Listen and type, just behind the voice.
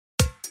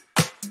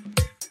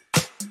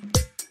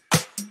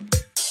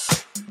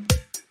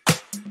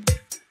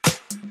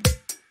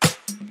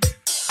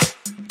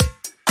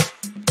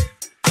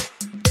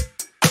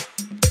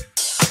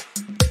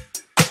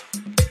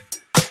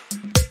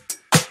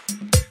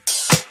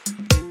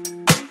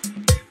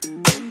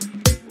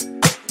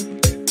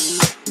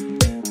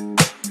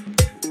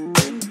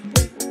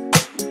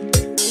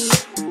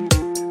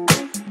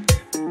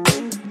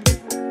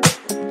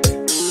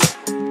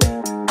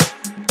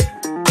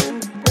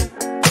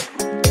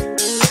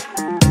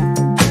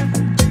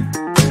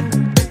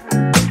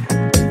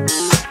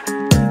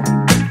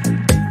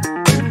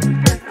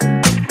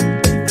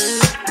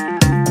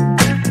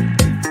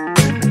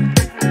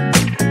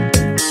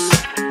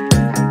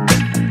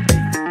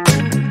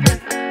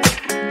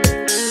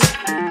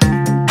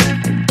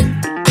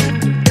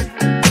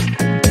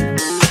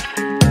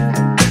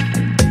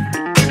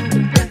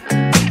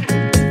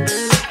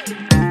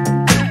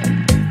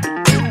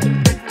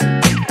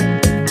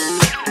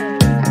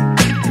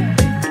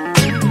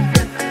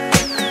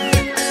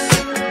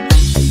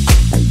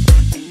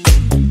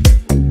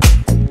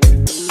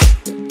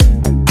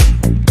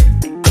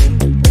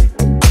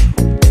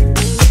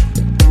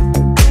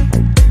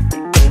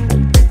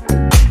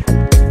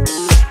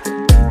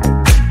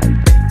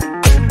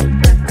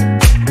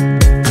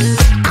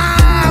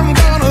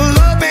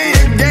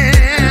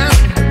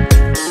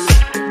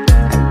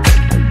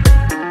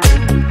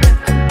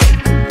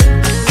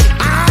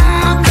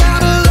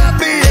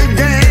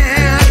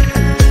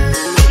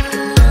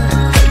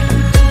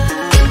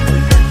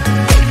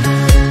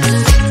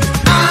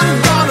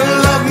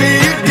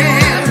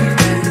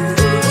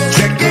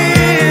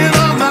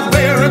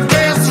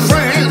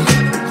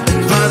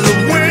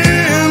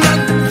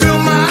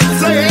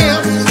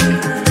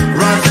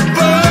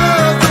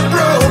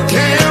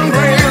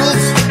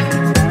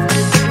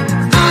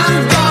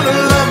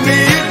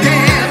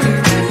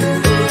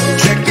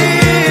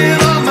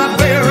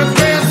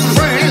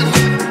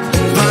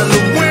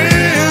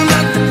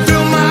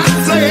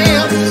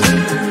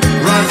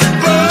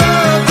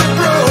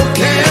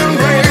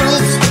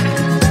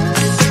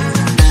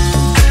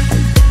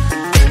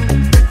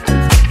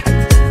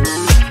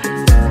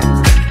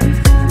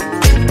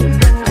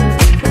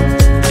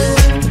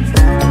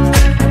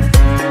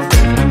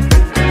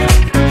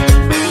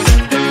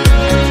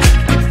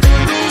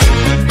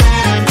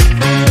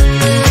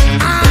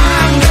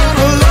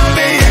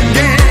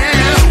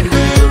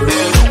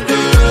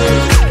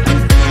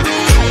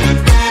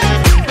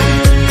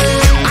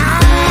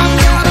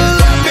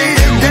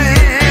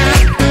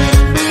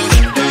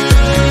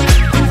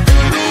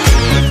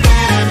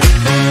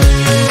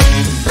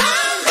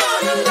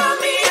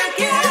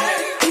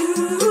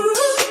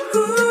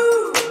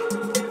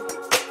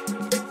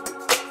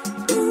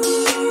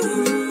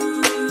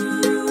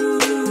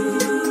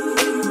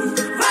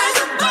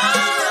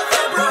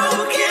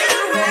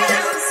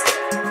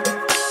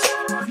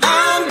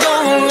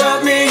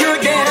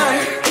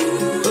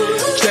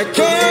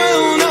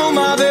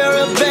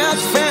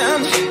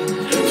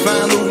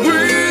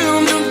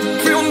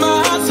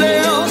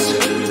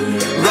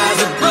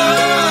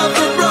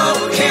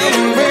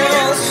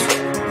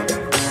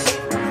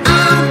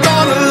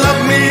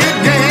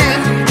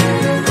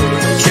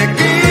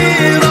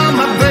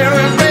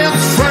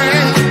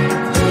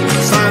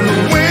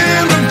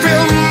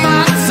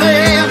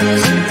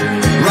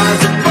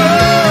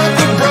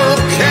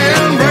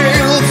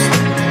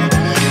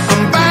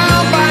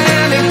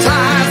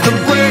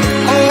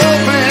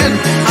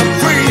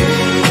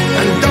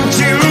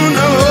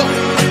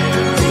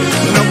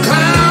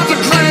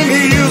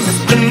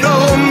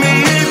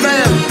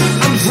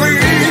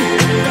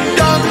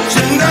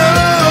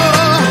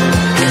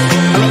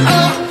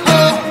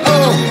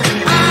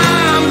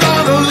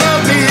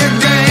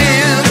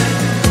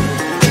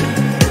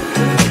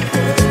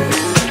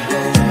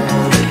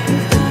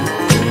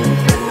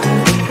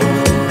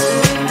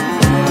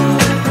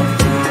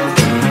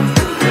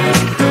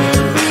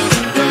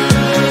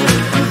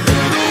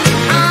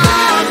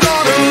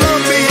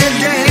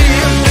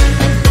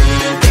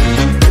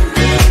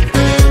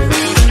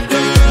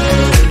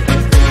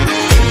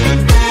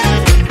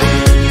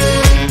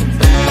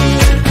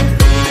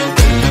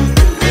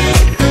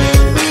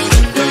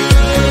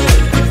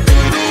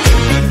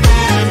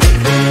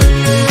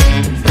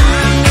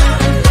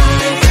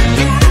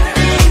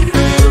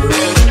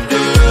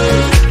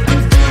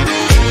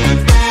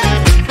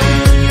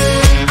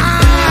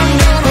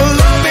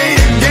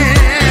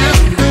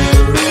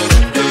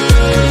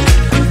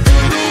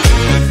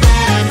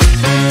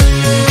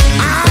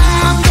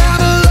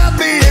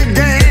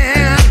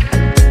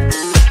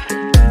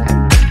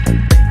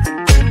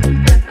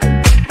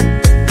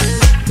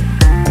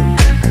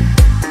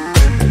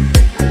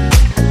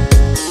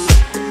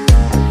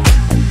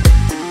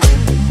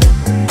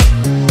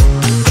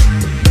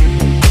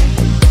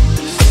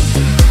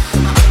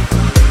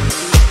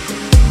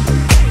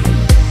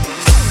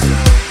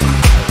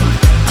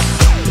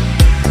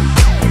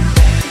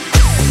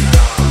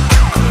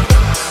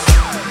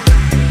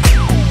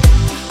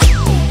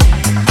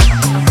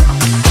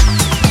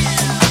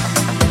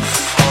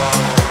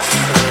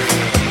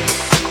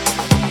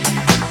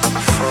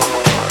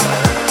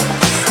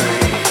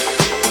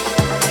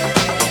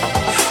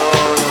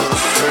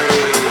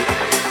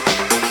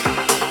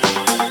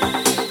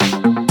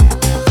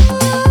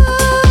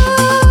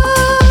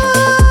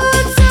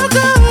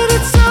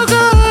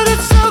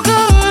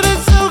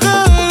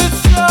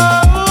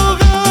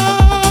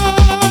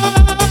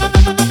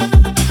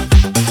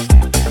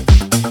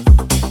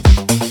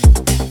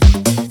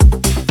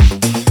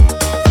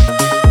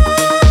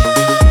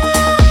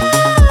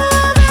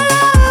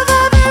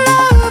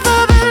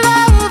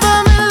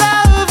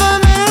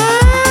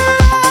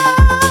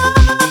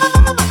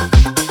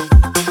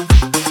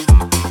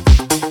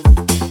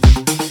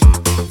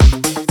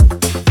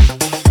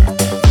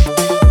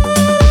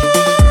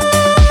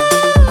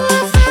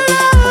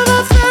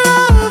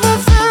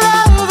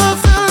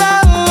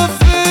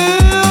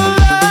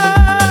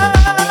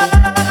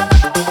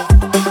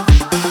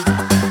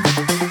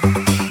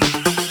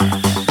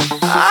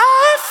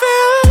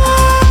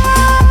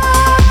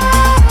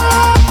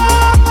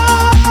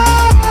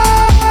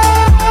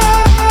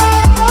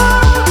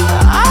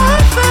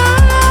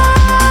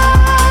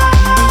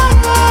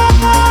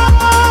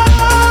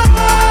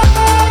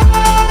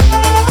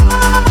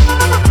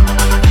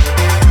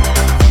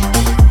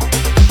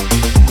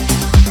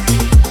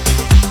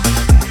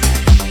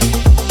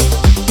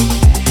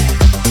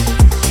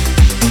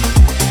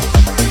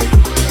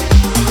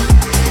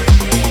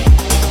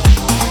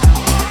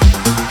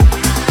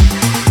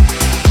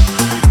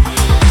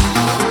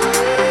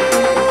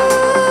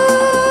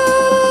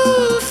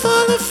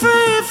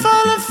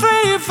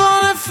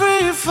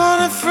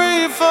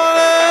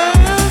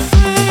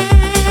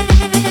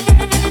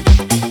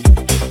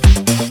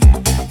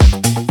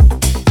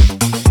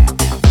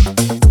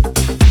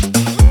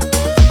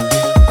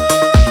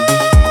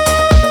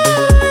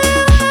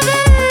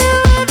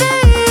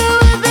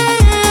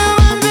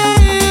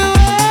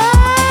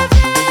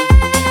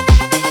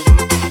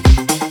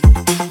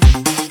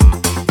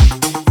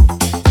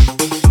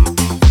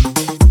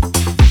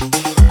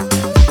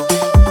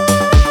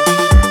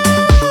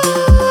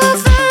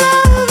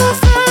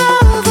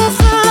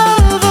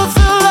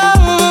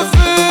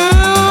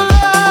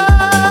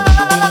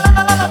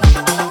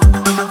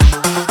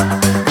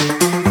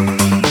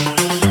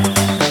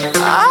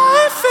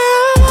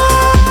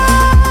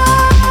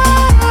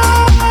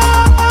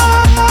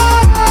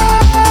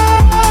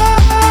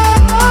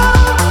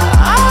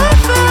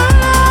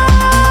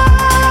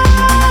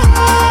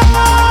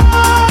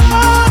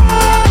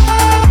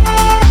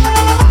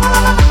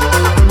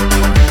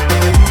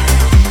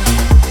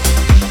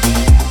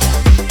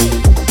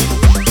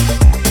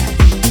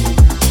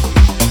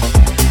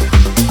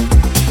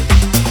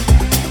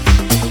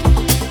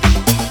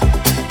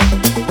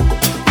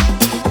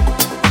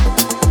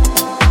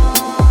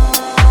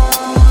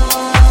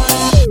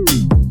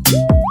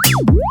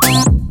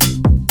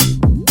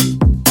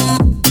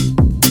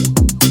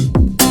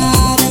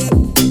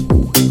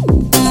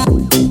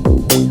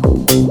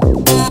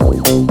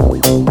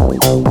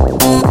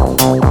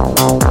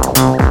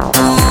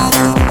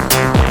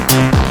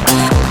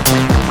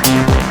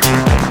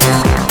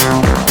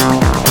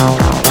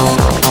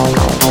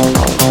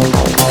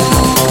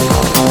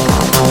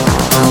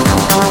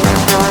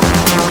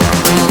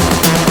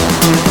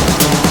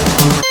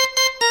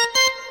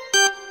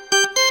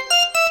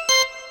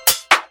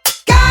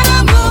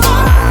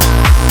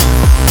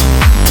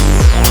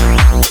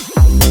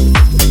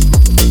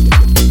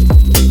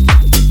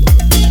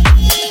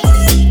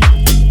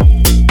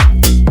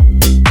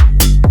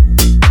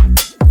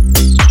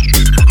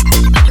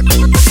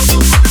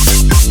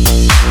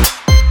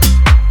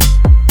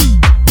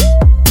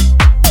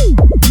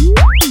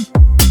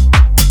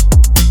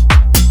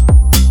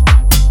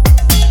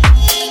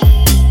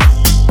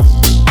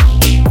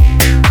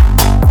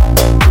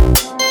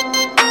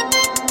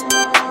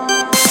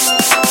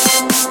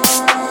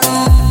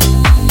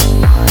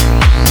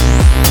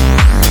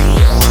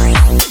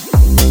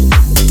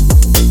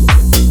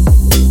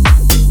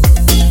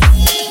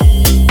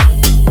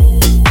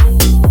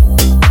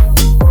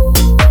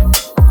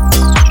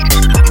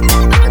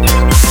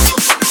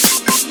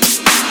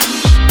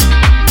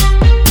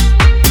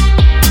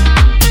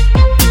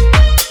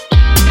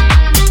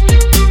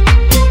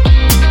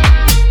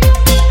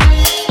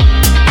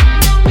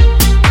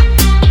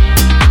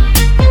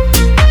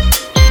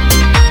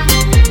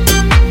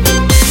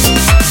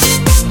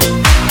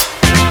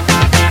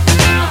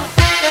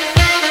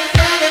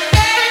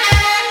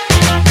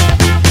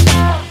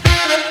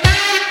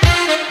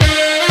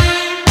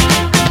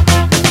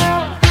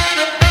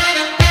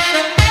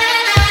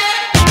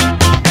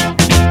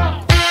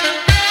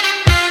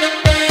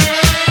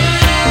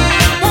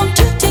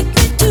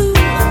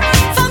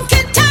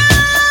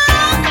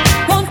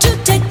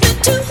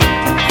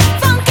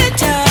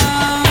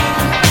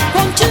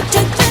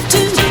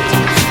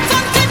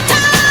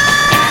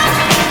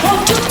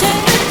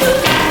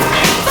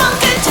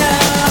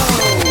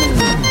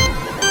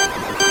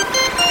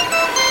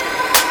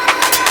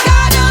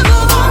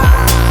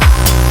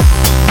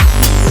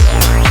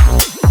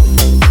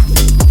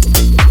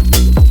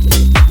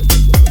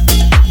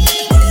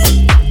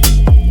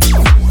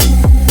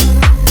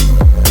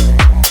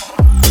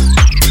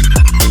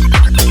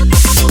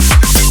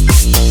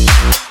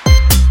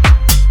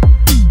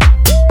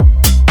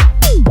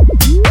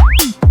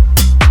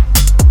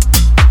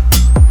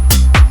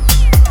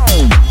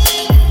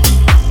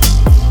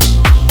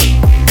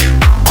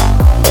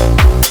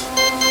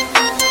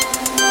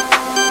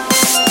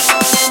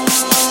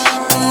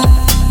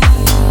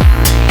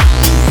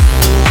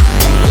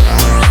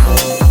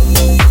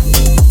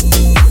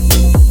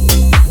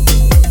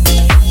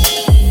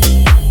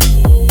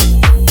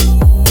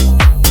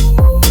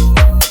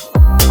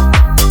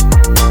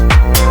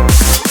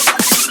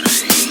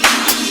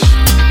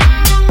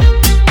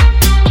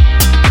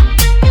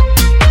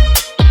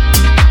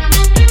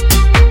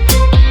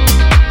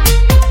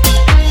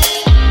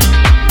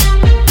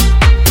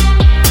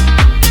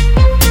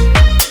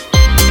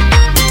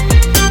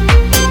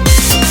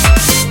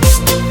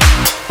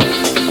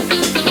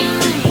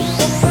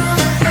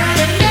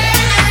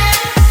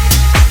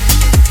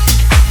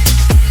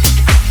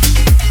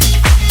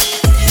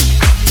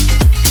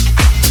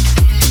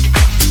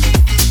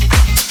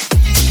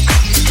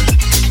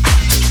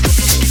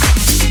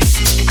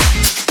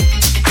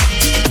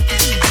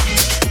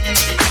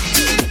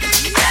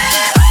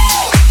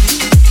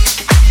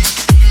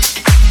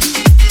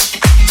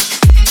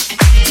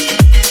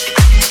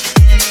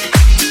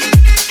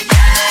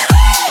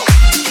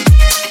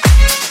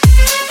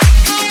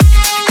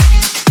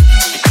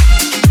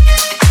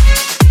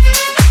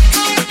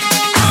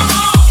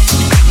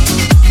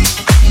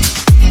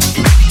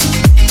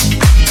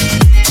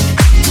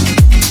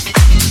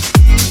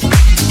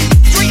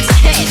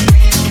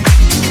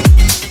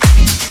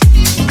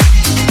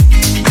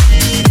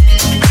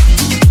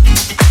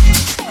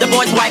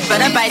for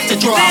the bass to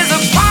drop. There's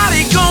a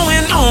party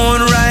going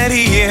on right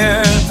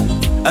here,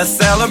 a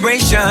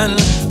celebration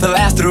to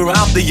last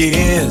throughout the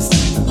years.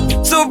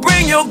 So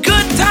bring your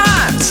good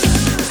times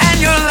and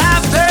your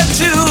laughter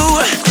too.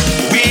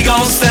 We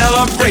gon'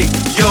 celebrate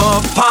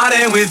your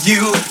party with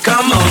you.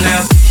 Come on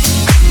now.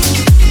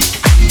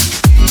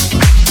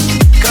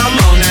 Come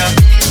on now.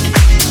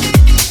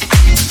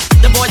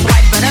 The boys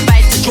wait for the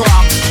bass to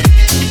drop.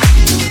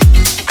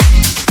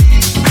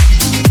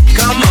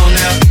 Come on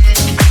now.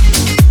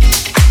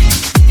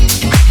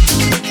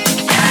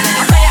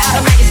 I tell you how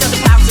to make yourself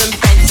 1,000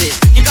 fences.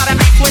 You gotta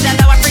mix with the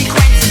lower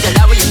frequencies. The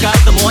lower you go,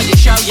 the more you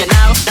show you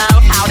know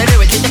how to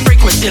do it. Keep the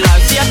frequency low.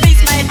 See a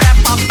beat's made that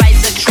pop,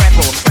 bass and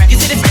treble. You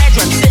see the snare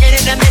drum sitting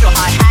in the middle,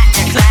 hi-hat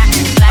and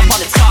clap on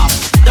the top.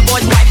 The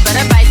boys wait for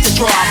the bass to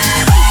drop.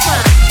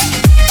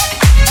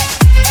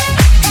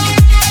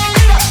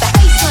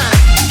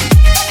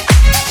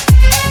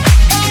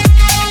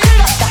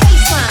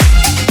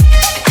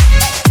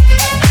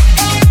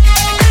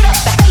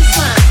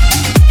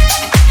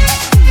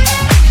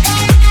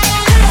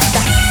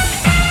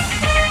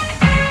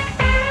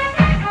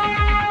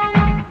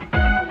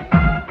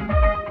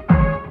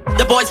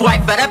 Boys wait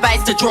for the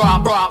bass to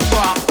drop, drop,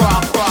 drop,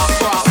 drop, drop,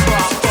 drop,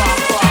 drop,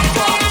 drop, drop,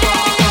 drop,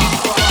 drop.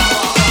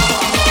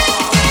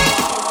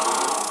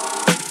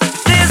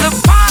 There's a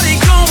party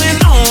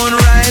going on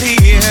right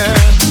here.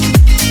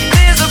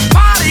 There's a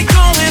party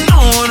going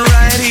on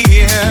right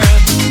here.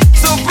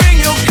 So bring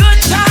your good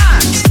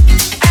times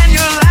and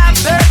your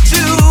laughter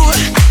too.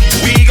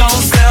 We gon'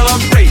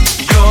 celebrate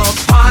your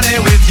party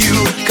with you.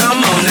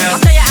 Come on now. I'll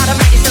tell you how to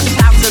make yourself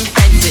 1,000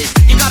 fences.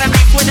 You gotta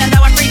mix with the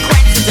lower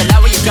frequencies. The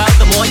lower you go,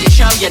 the more you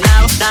show you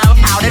know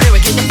how to do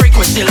it. Keep the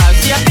frequency low.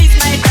 See a beat's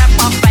made that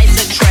pop, bass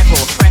and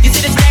treble. You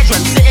see the snare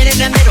drum sitting in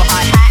the middle,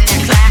 hi-hat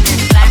and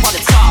clap on the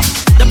top.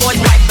 The boys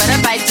wait for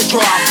the bass to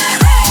drop.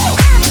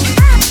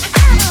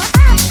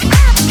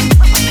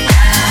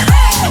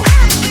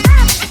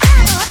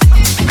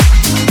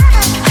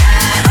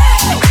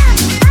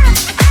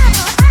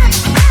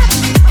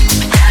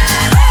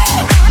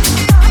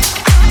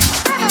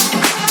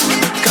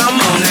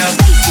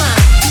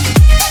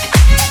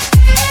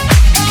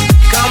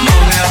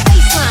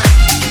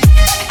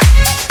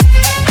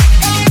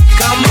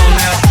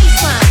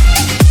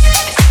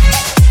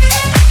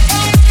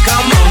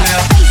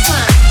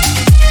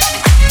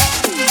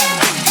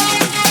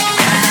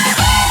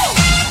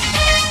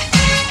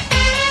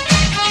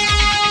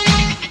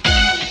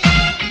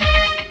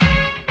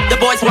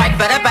 Boys wait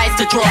for the bass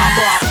to drop,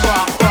 drop,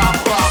 drop, drop,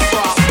 drop,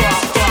 drop,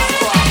 drop,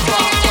 drop, drop,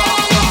 drop,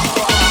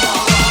 drop.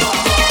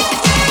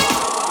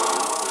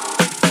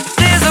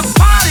 There's a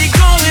party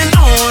going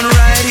on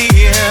right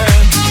here.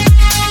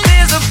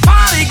 There's a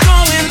party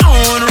going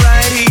on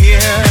right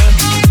here.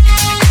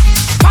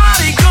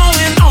 Party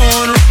going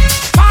on,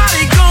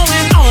 party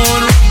going on.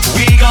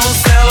 We gon'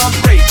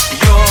 celebrate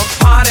your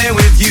party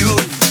with you.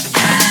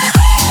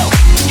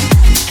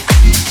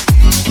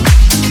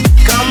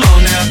 Come on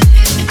now.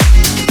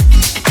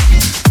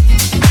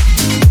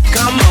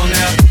 Come on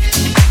now.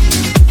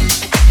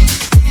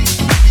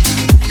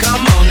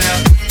 Come on now.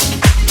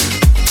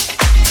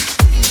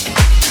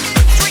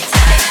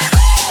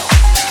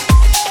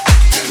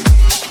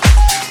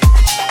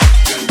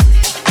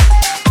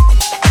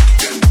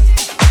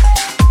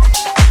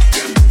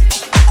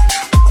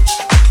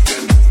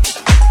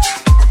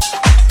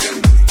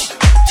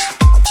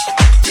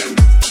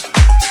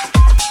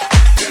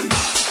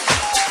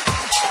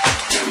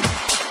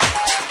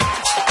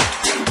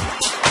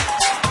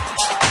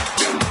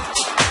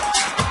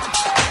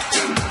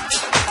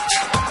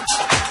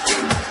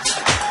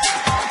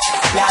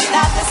 La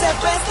tarde se ha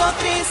puesto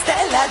triste,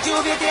 la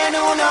lluvia tiene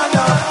un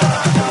olor.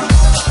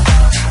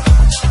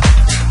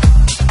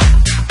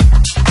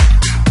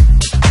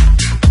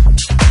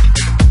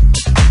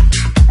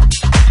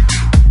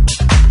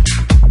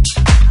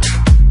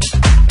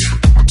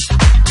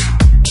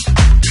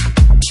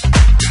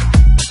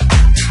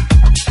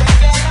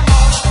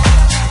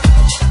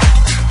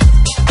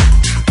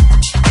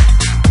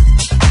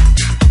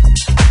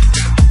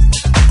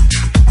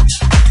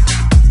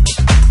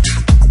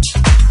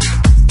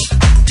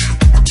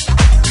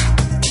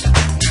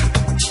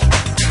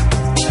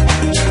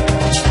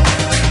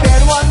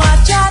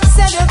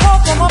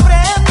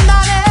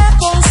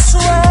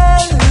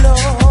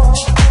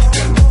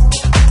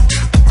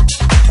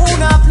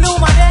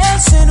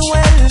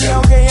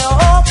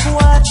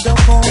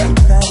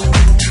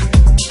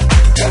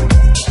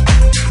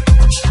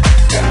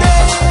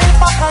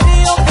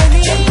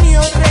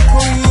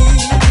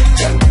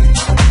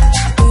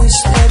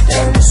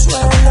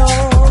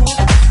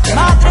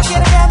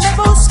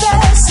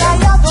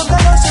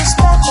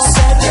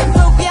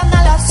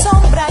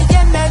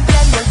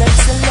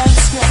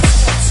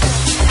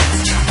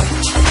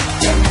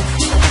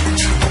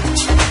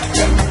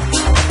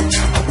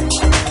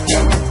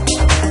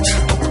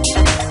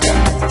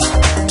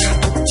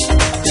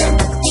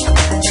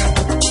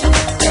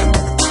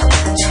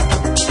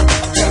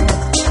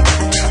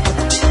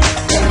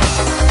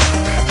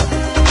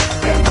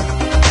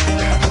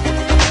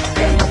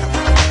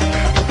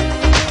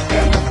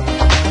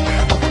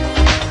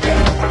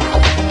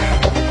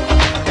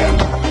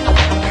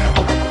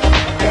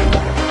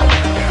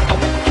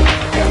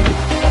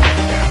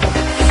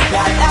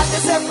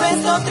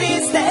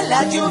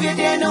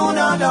 un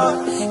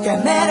olor que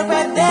me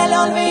recuerda el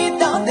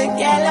olvido de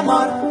aquel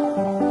amor.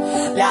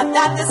 La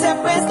tarde se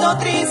ha puesto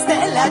triste,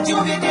 la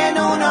lluvia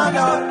tiene un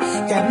olor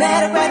que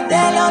me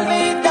recuerda el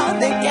olvido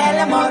de aquel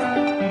amor.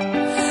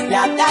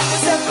 La tarde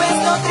se ha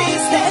puesto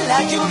triste, la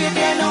lluvia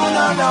tiene un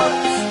olor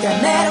que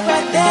me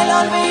recuerda el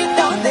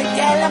olvido de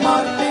aquel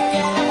amor.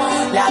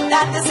 La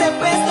tarde se ha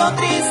puesto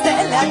triste,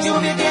 la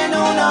lluvia tiene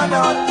un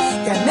olor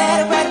que me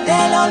recuerda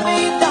el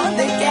olvido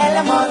de aquel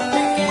amor.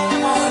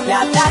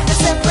 La tarde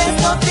se ha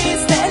puesto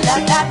triste, la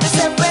tarde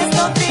se ha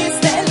puesto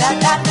triste, la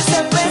tarde se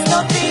ha puesto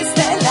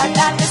triste, la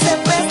tarde se ha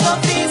puesto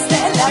triste,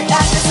 la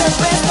tarde se ha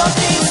puesto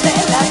triste,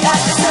 la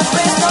tarde se ha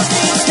puesto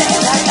triste,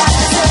 la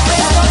tarde se ha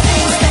puesto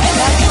triste,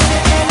 la lluvia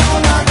tiene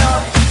un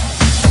olor.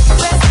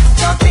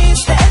 Puesto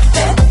triste,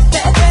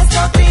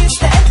 puesto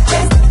triste, puesto triste,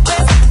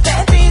 puesto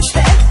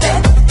triste,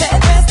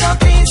 puesto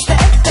triste,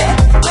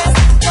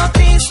 puesto triste, puesto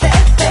triste.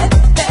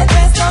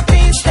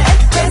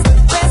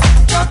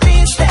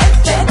 Triste,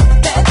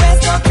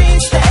 triste,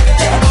 triste,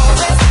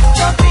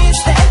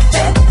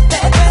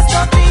 triste,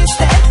 triste.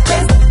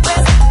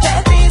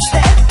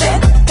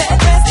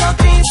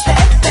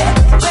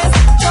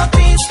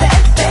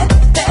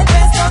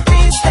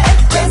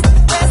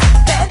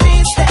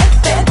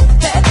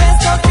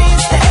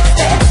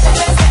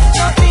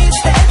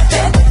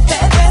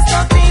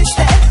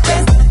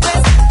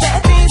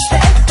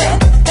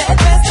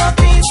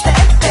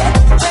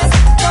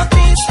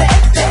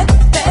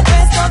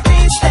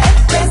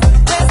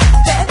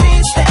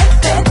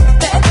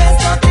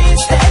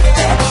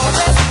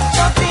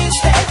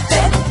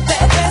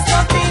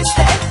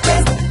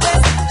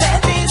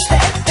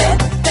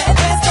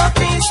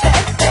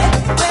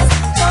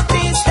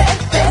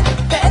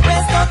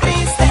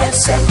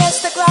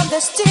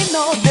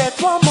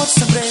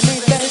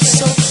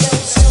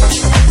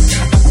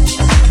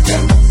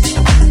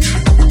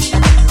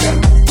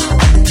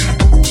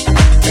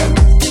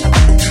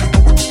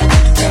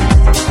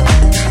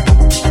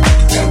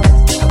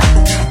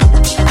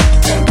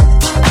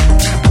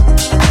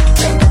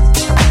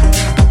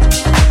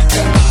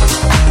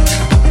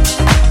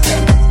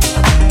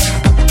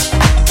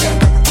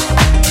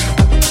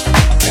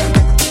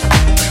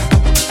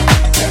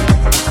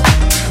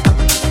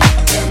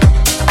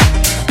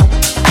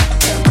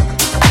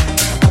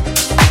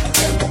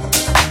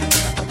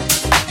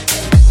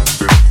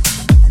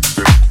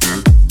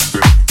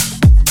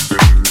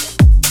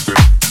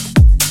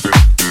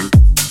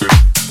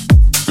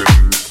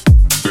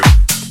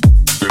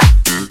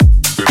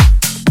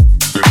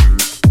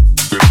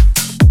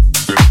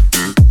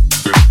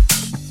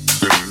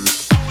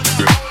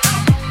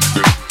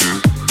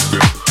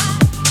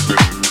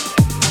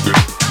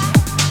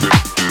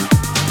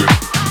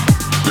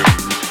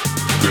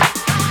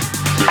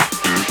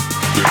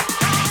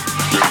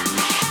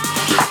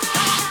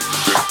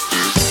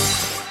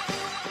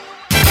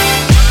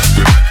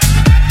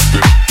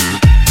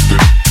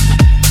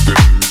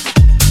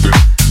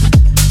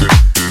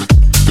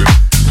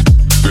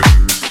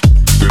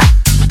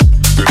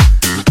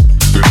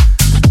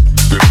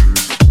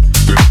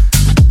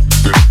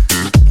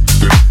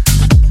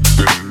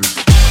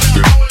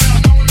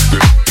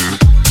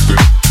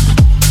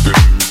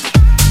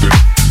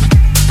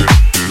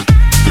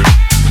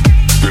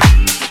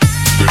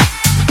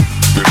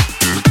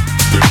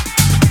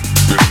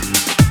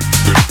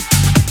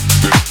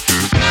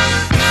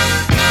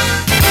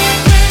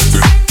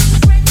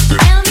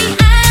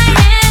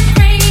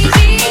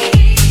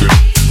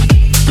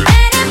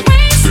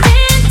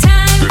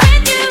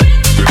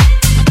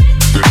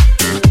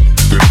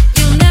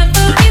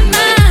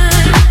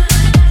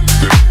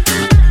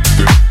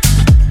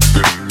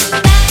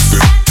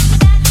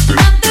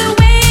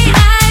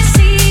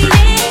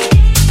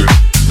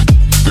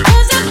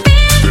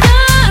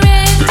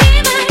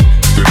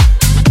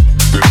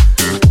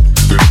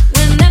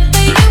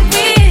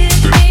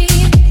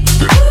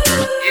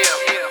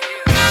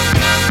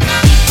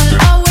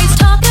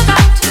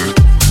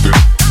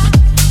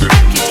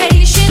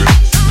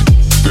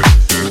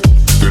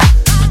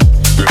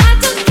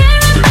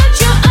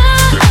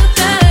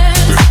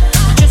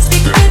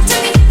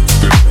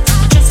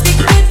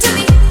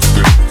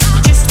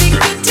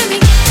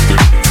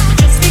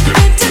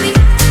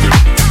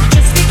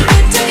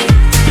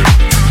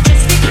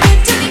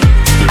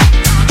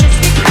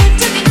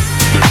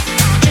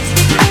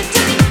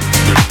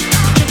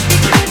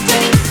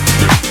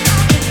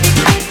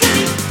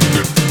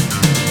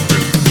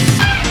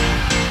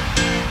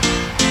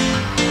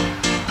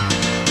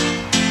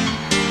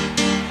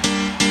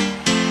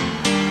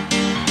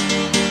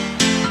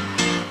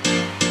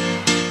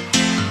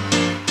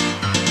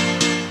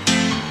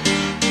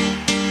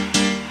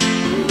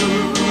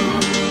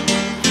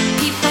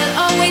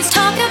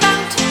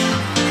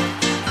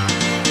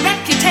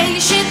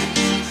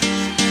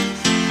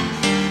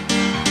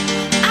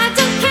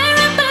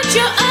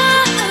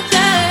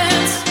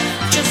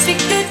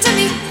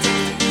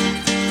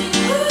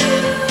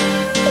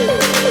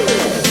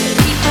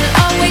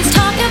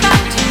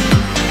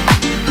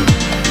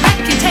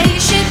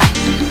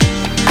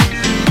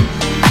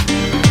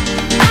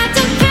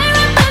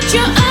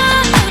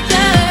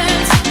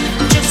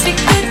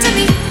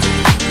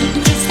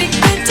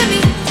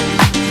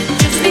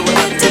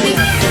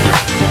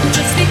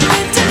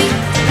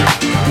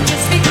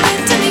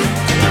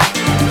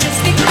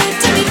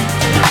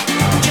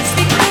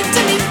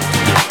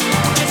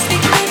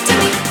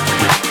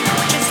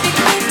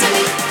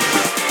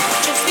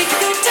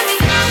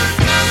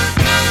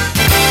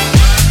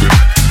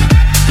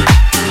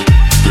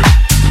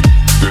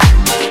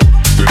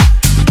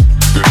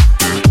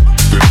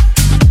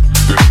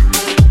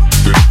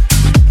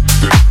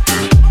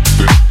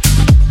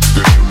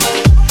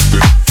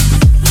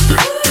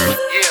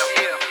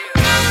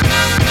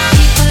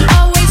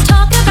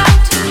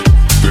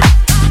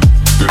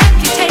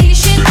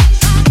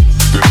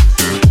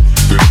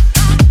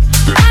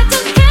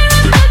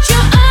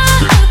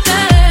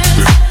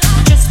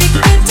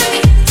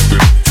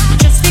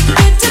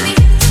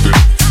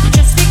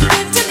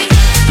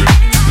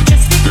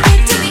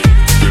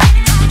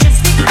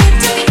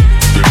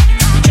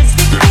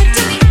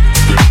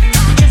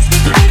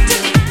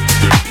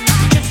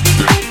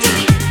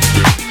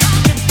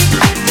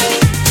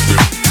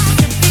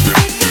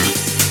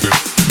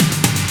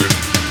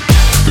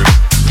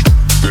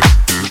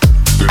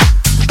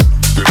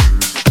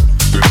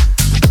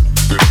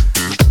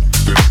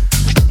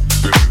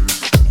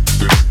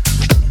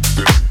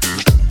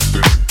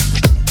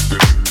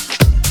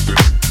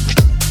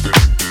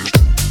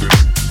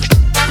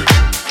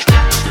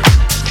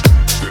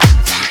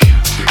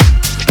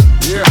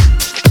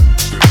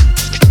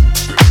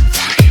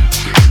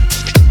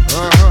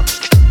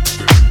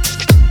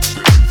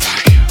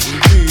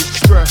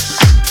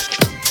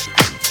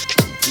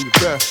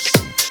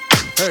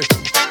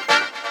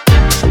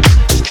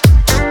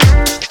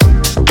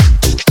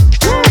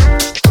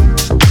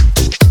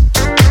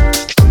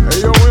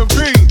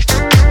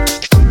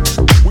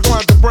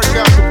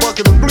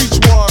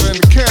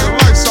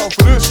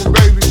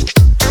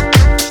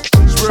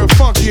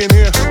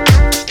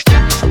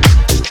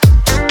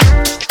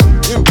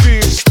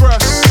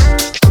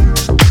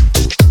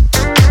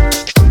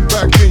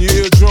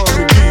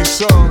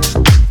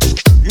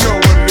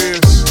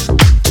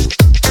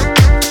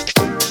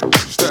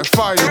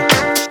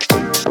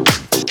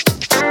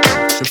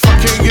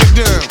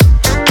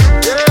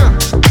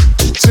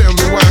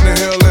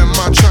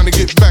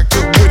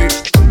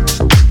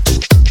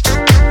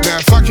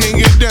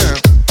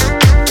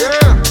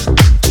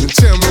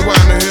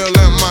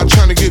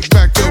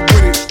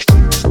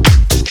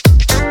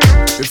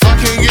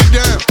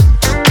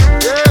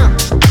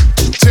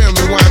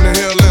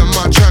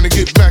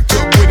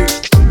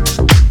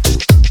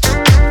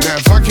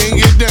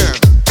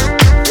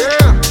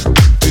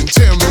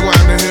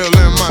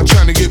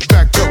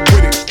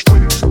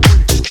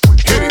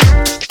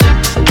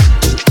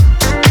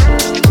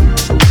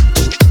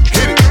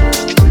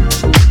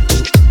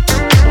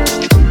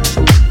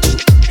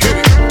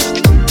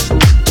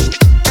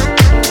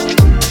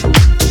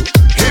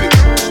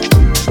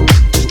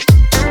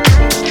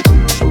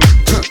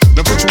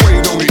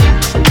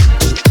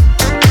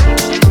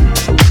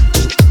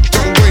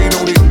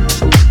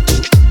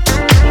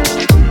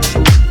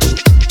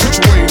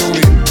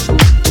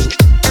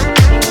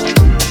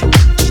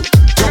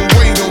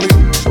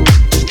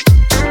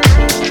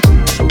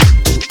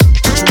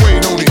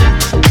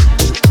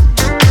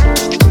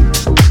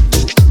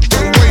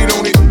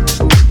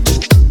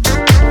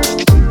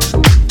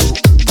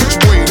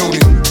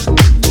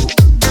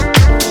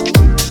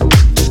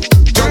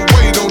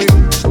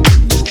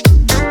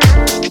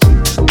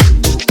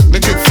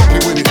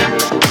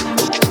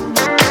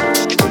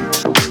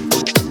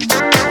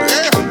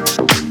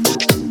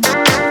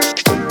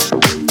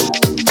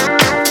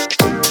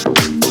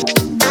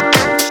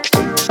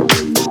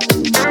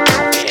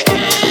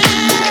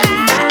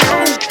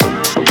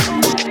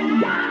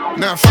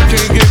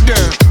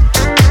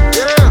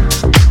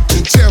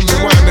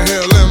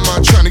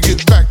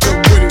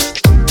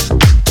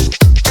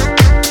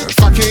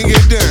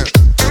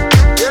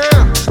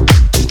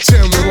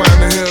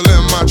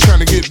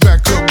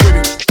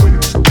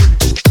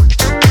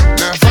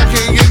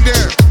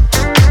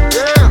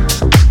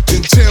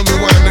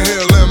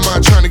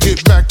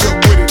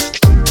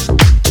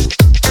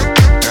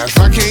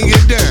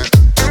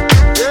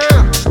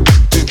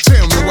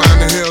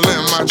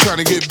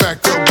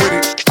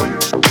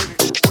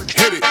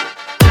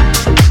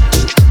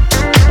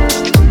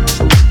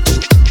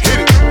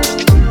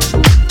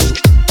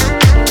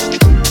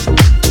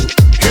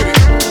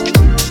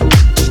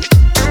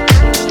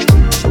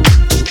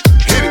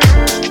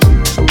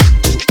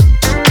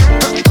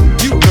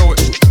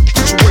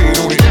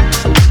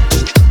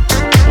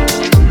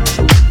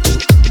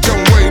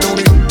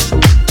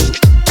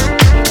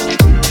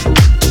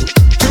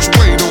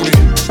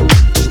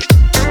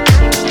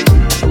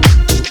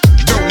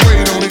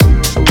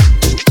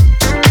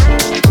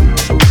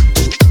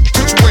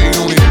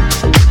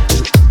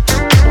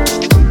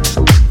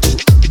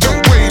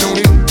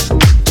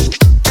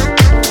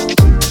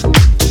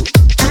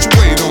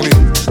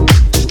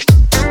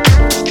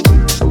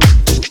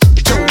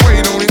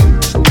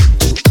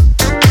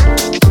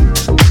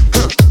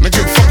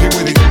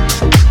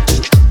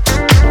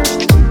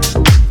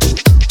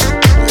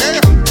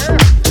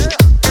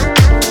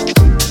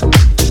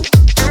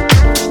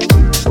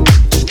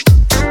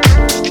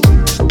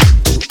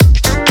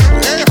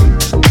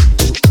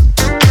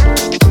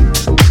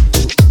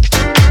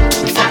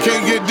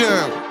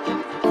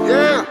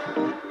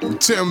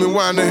 Tell me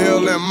why in the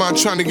hell am I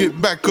trying to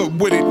get back up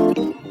with it?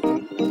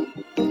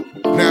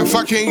 Now if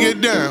I can't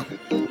get down,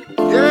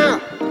 yeah,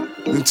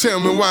 then tell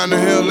me why in the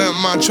hell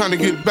am I trying to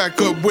get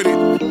back up with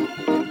it?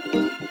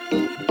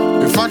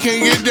 If I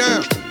can't get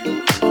down,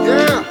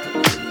 yeah,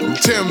 then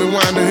tell me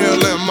why in the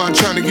hell am I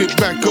trying to get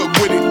back up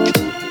with it?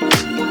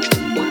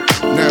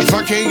 Now if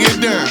I can't get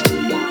down,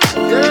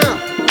 yeah,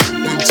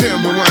 then tell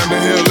me why in the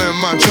hell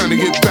am I trying to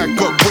get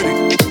back up with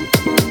it?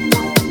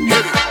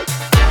 Hit it.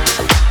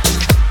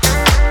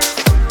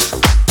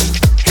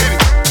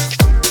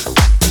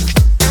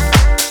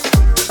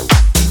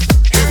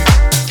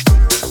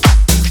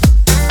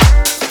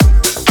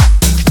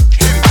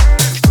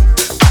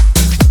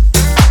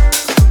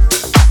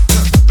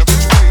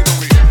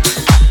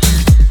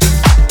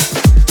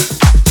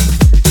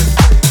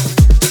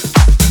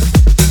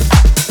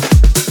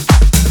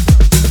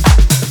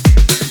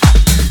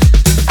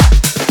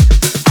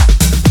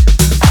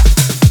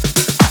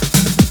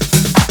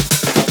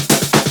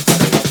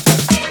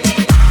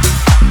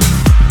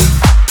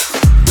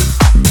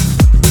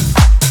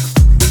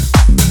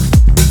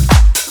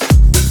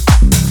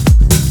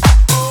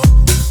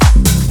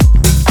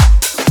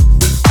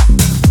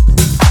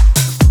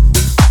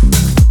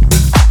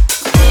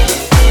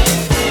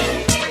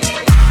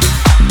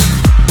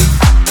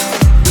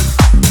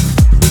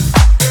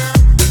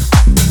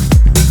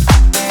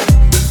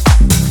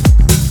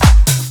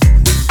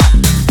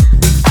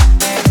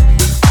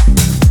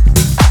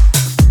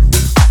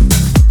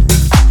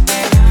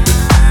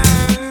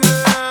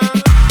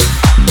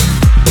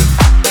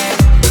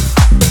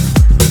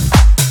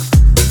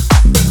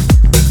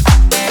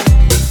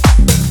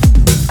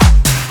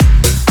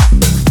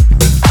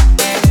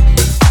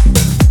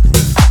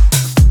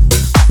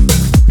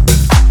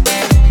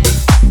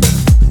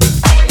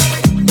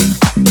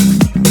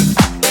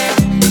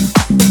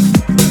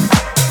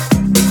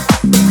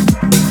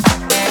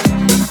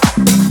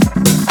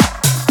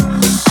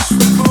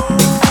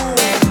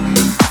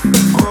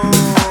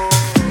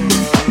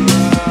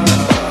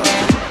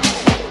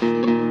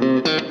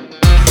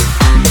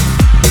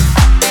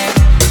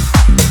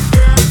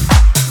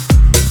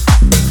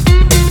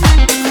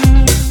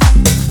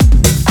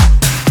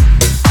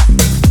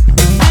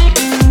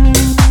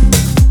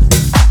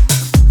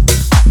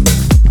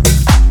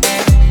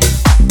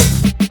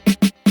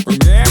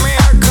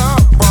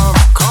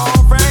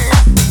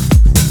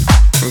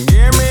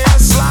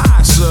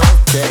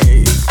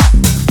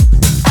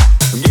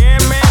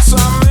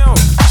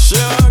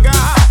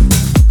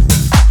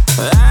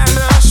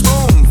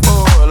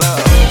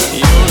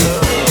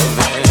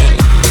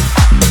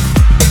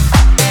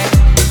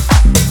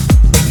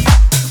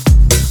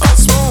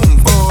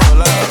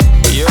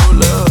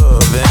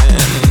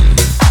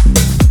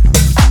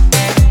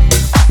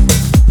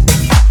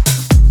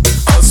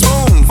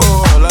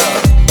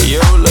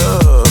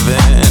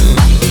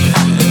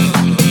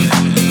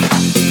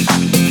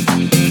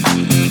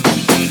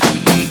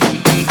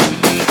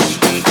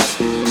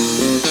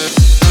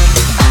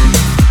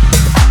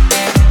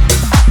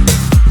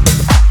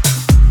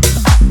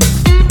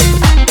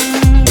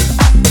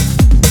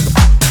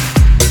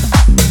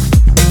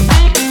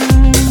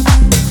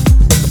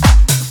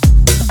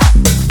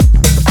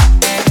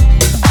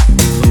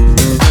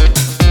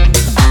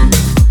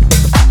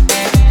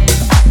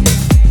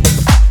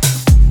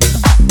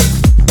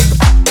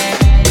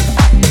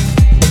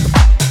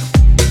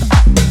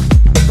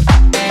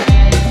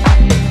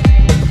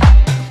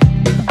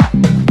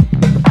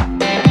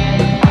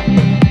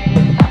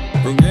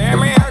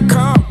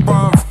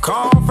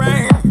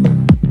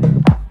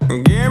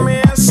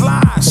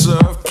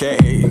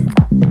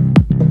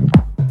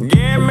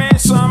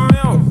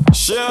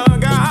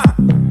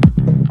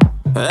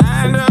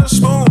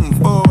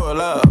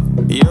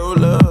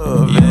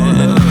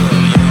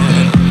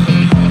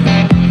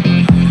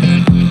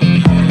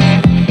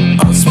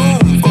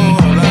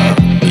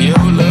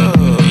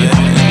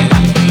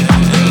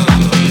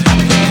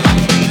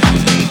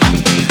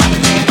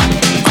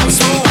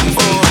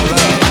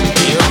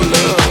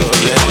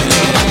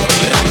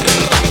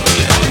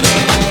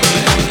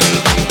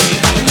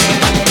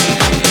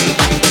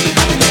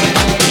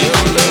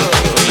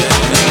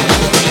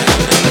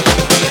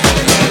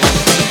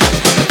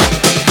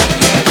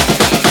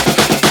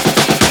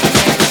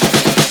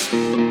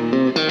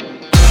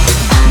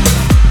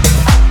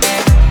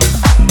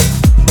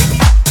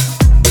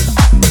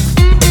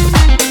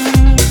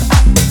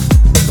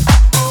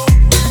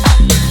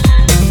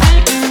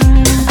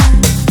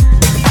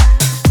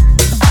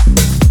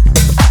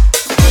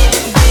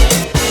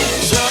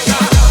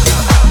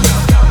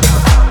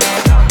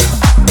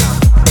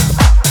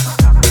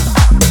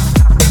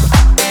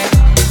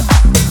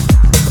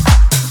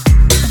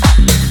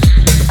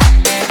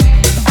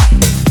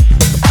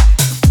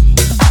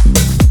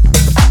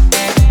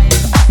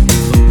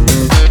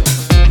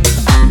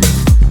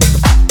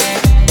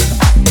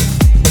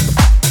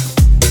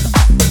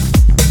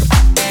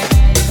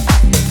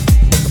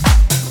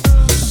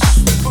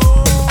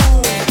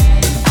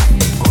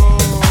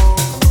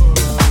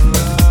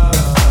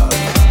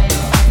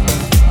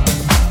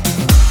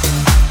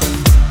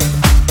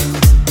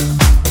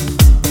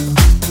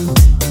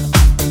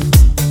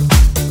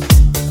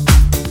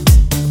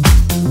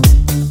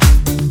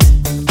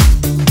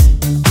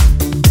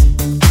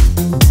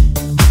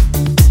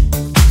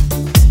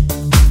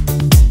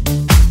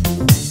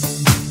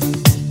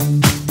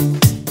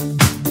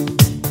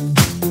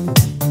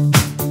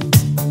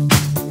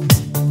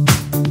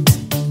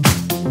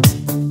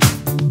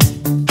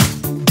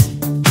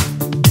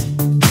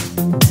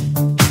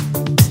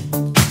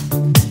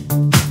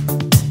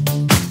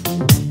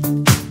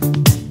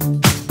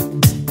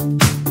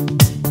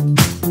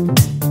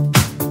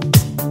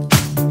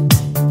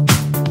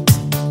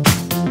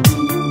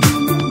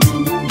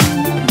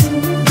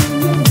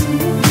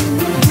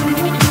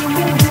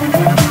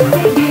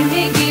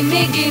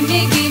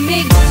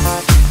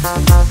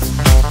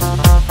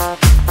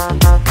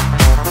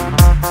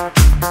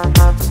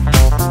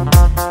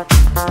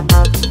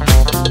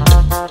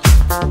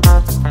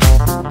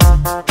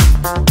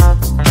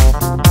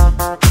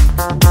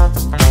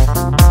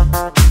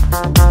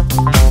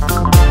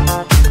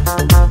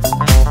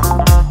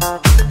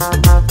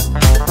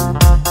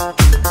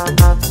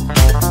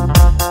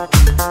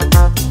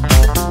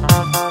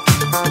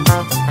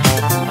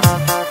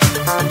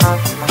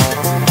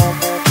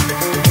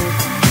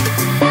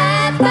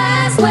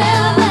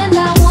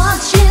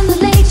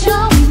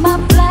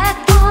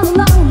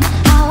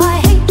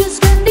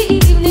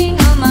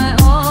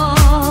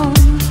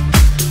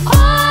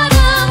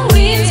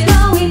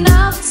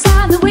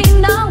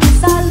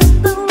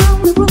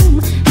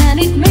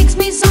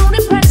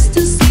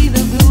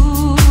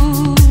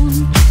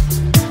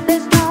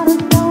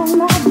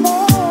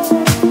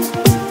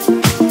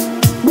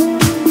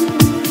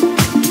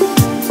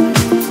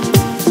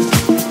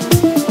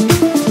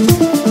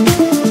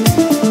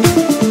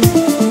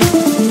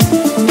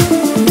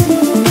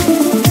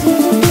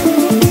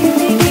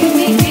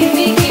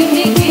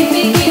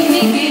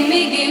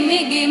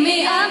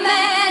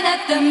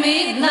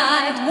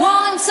 midnight.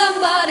 Won't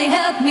somebody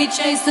help me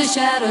chase the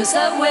shadows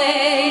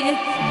away?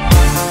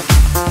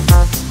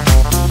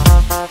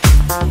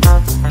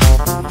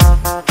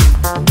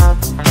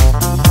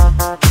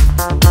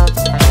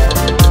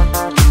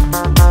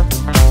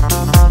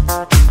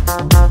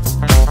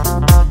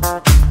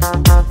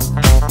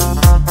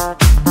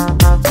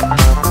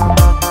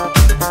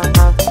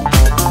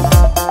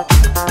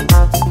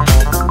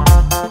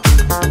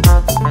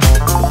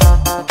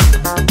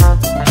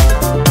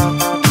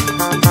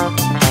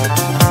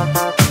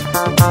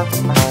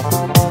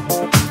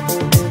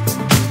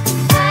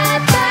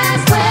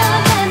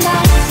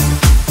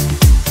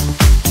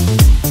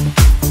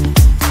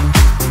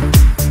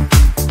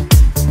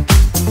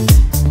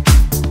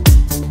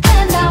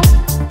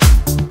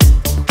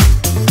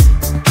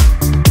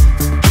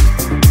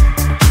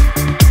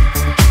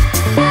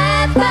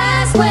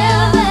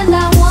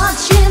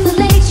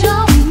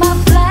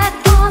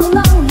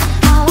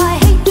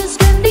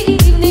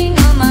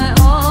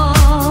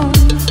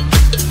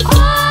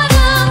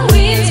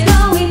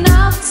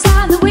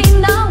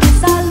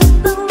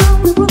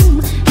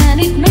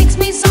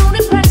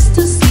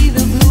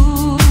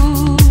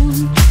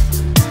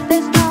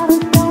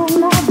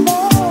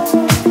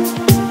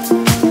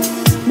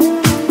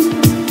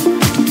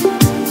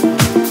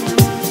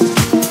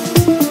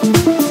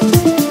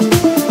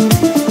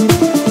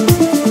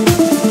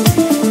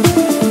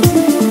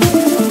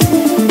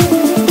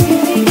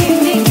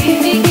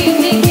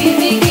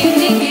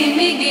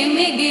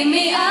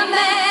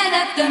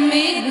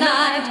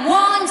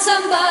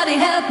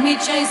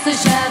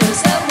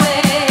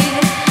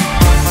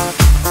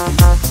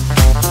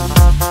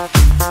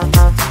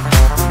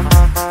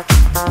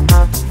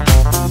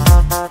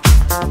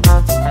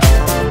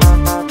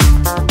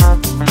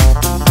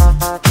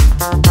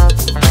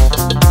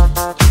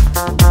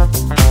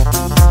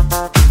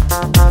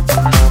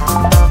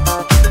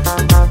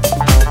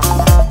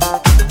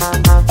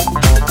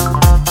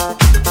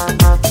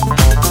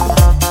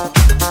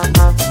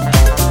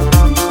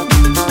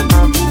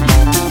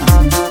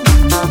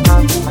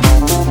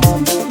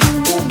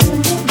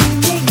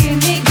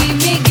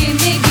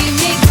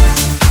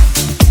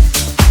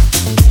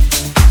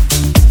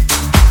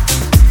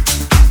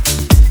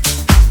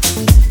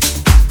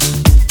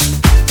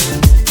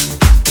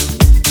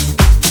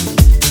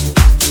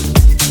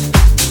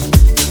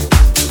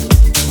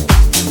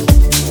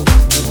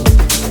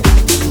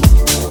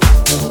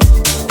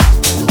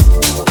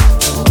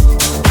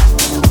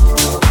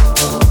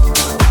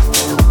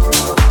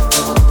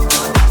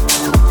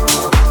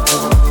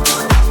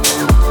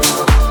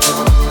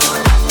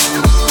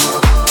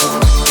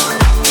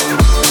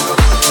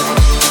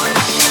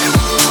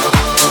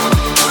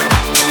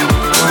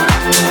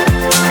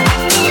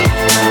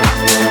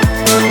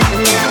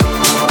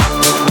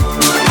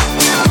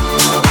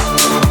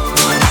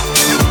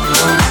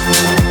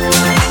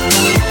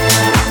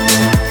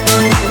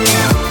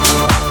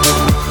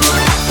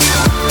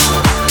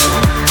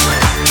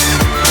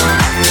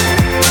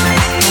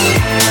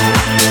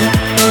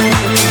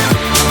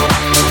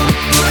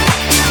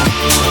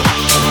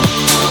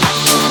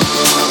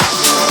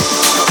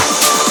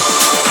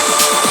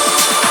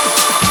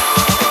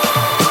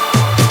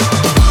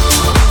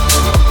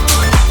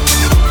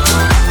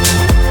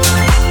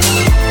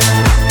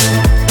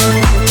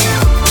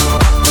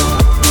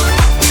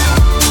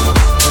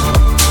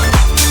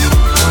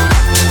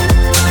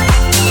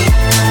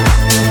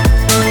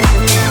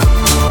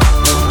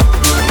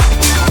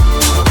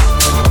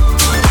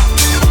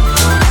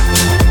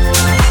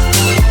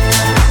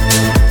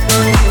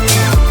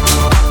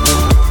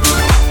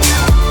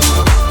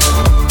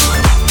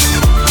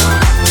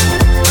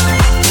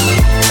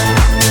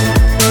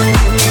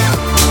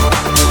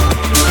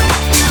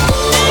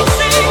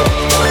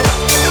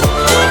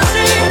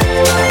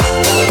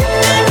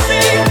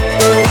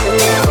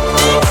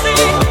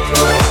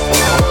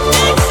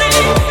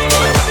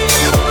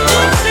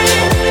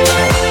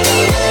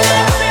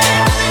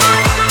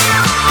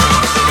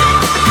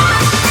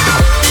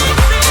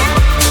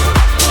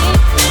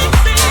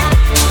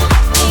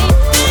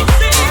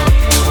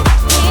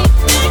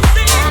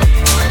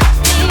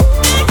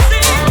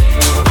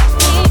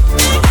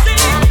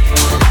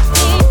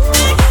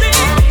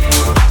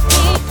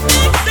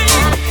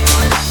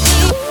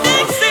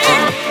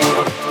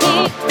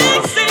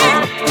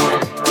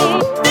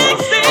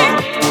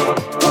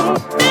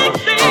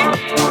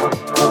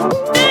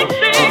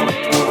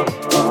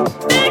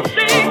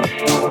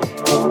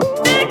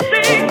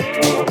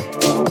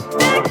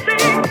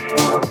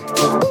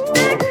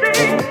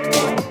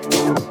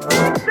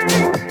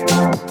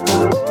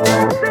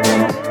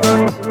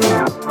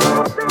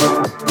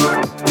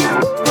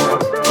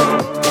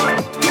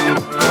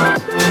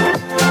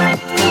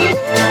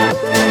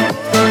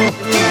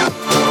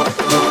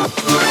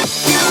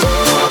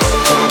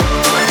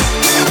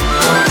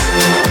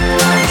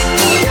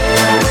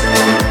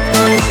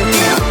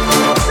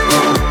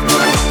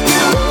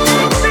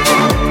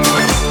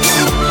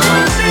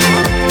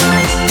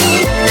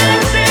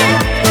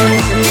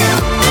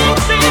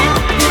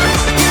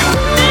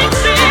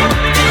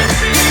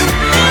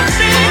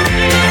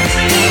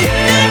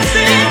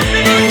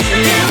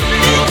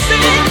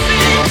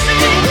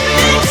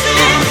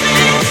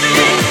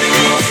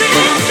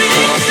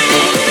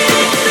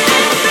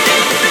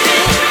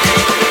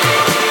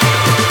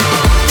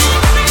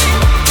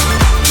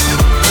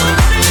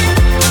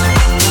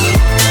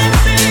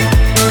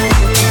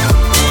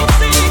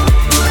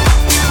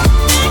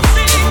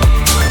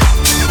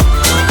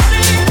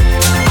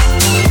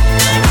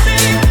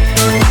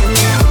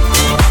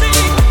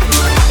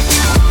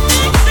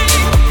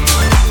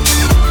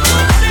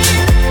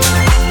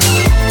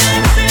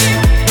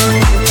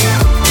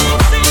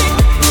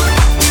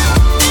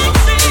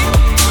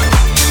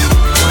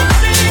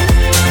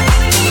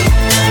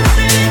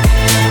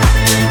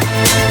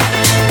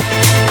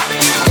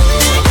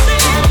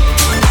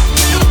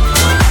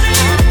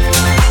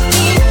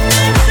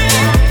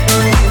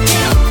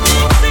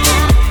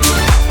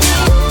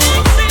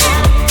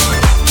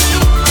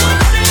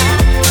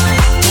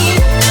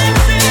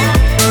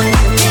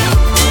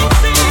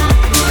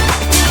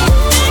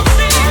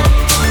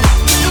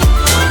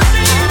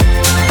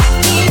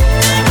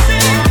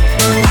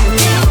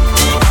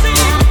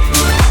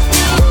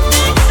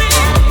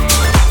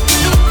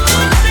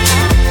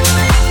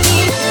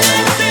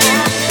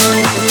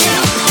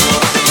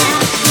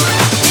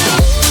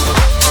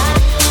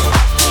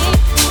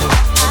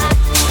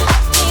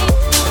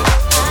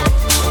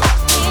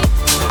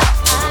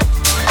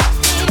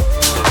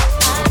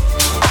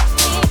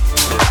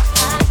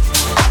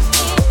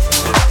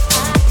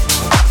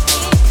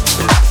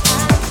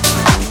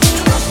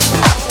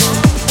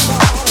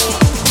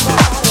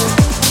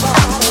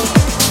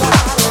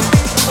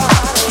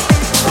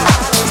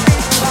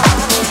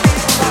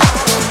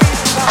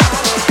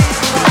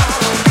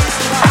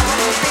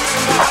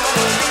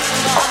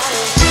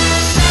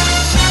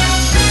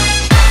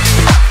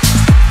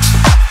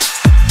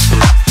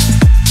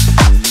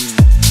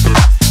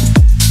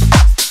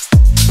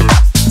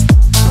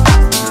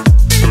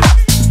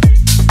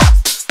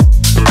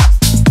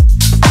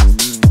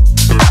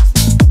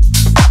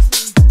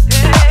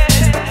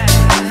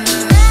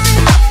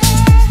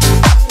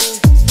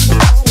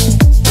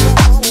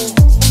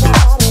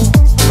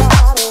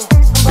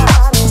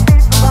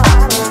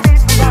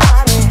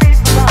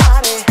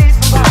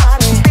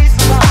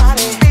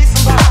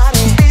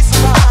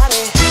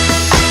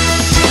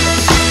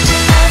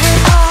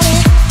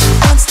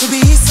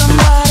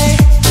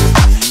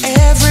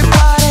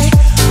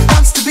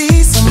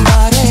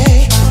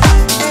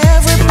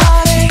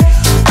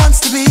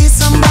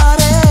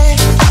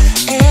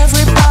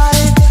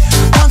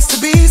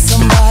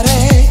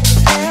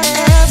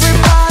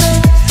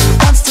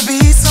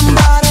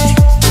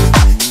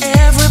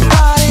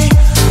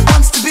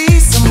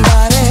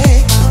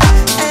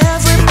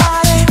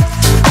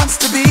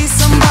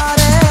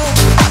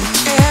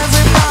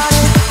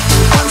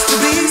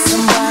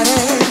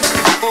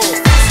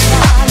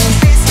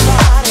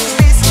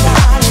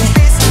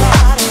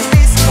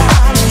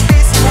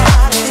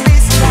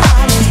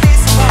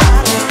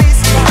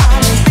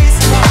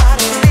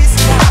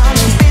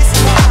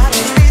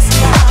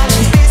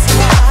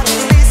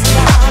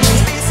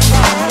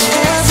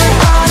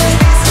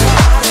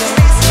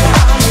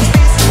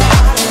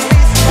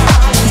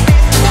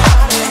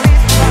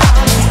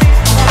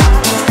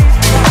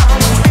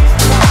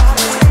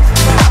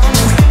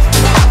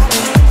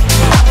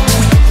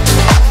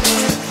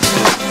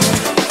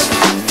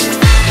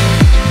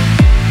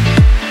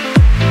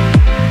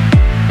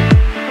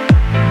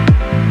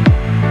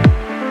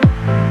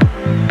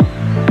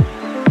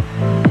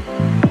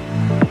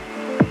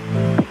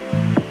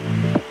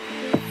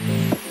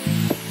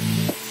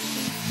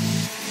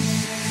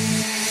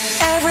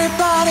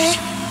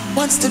 Everybody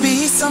wants to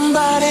be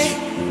somebody.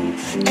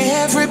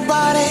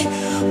 Everybody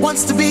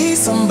wants to be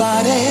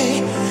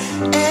somebody.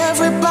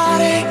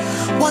 Everybody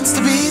wants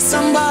to be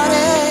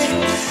somebody.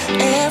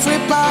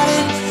 Everybody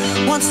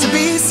wants to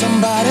be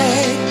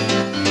somebody.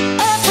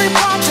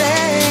 Everybody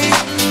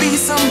be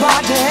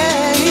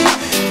somebody.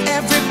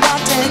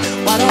 Everybody,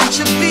 why don't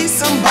you be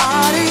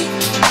somebody?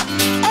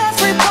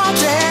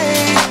 Everybody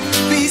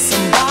be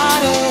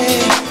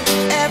somebody.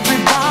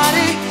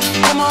 Everybody,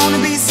 come on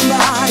and be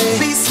somebody.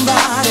 Be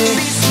somebody.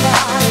 Be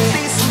somebody.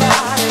 Be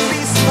somebody.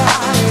 Be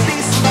somebody. Be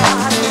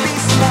somebody.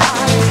 Be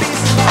somebody. Be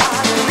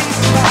somebody. Be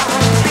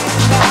somebody. Be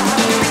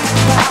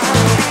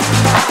somebody.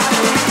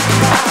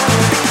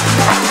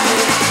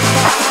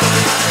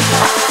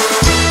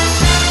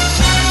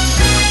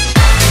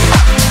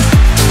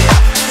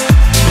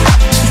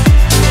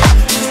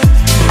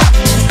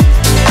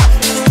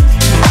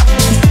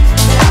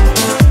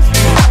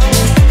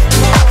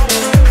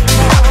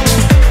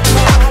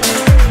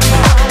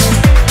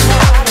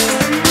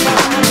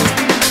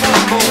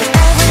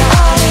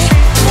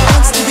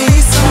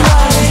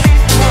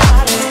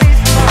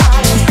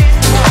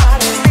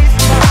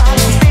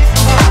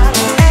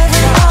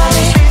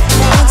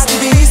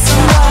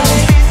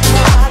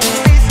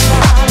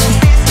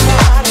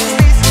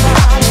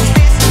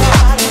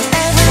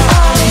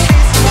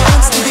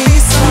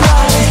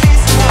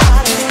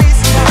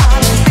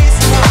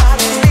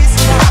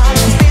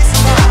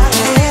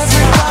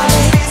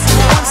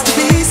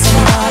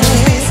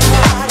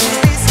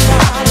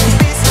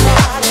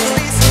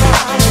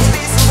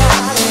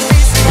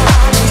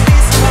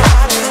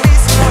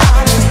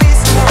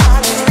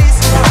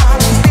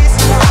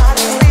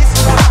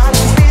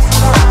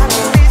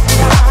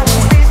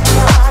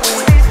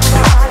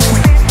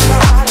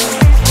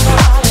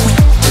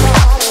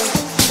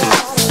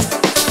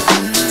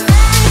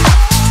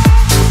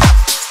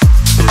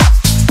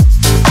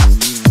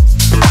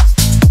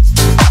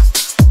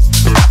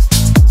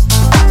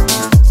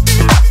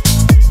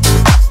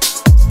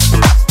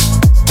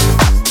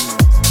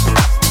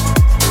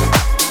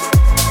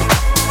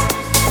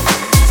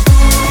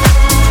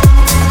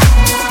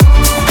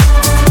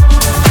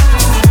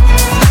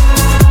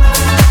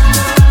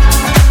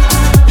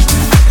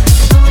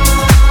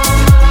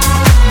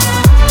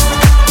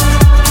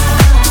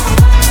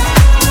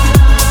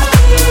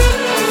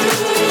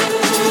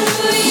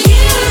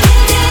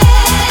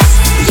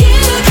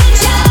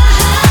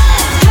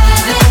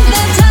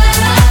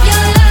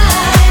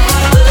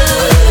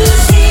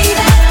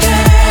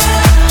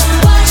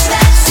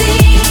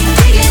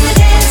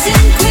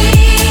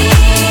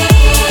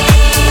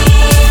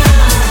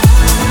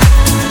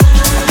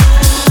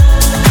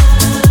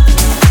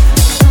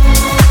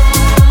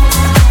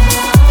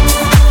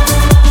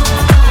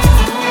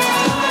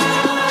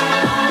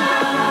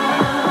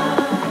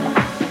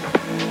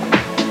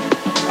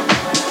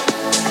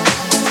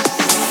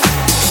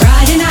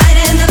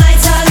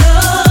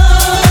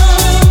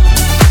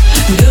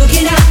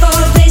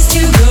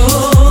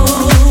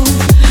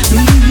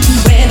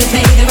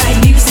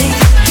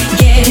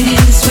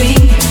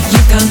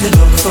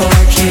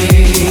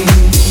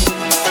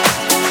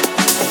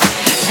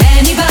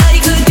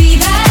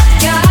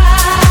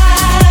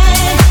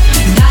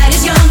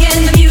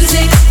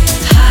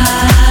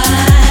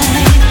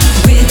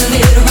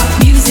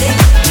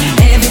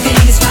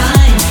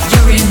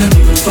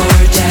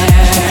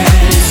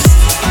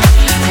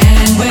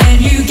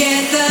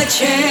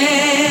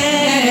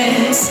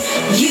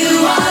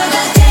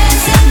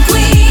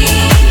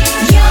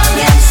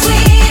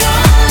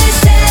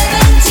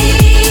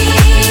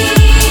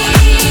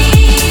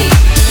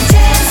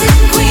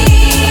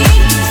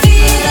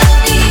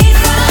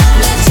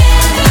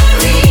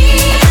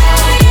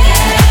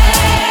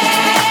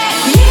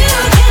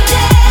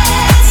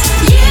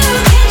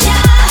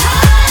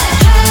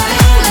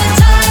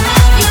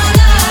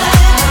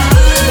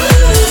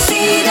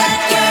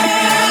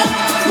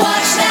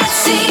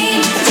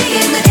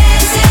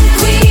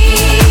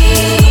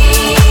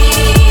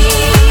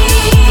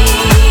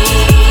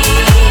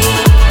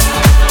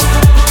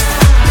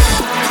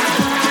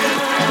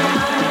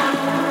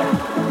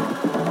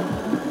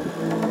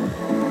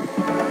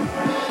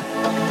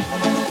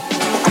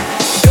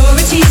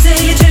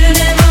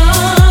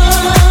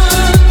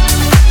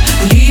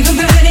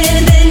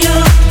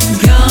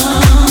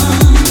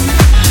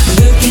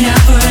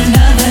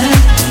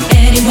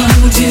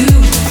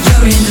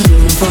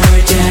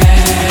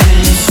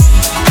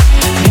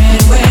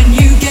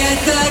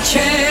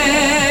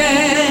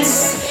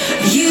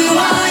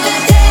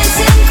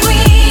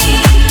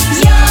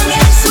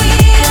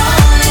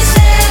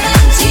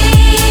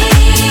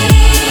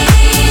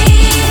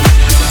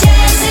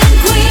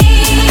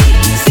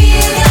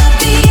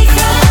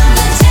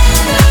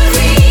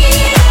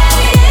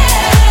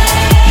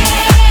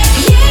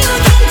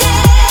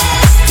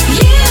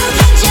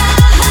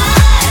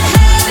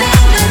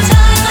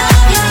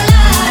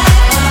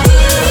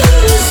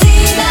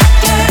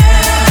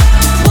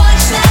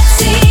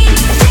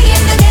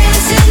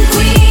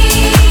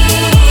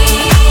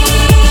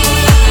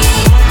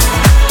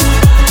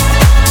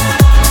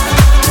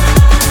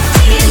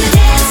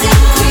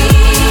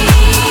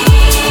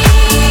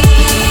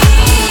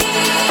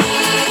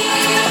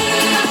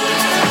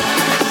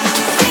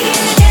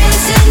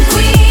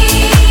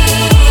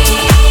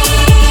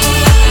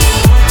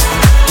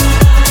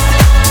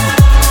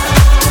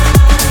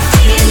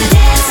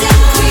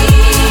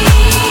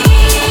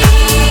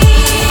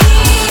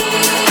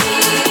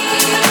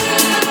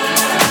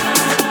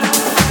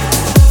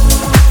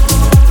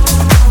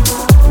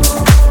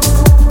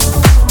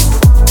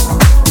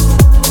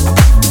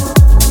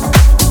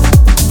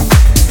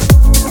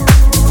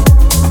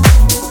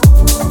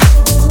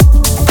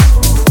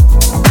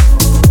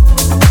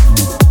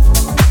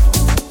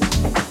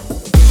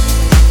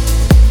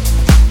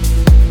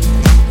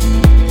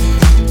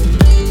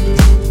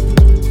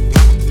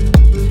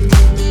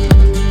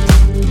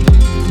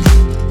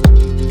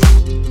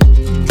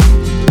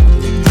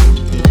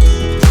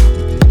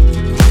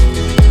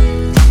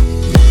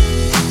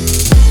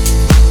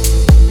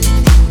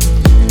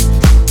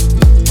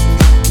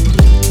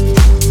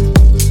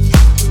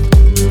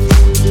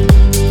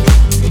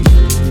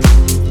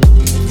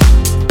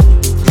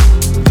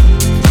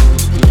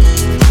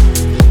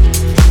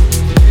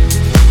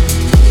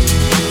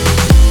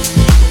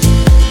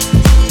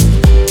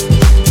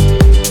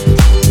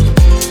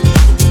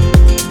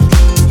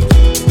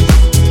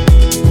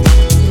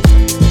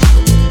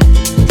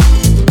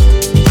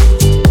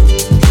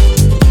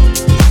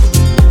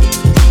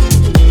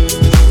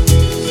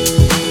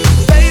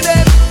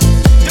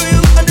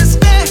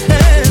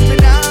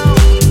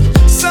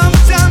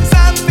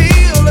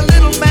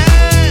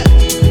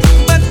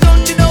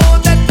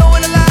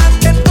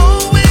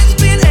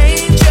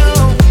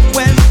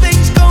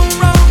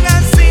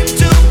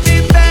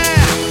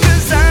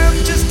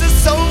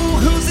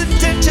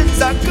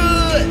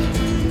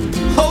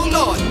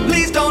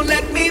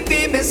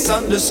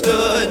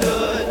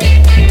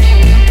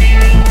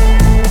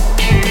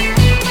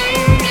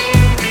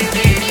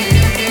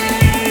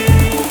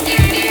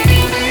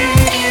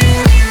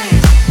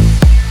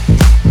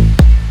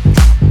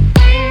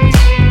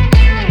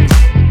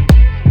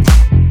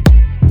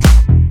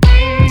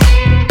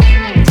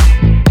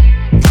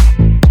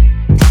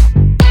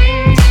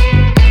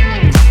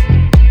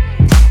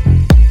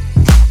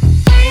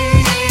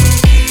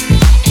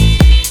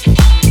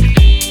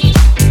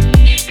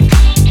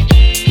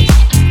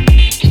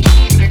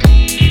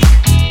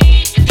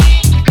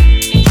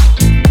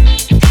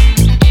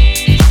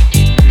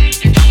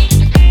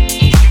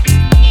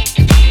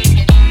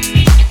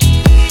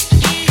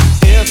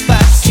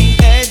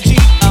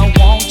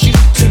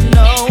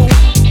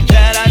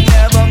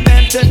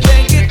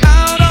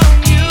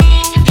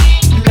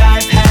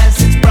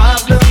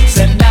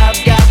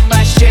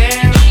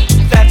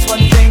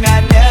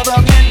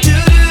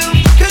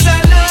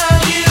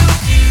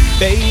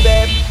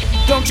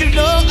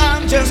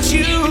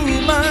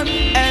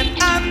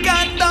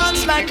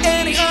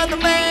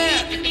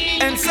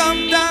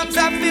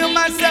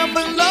 myself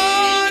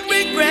alone,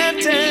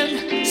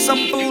 regretting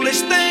some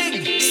foolish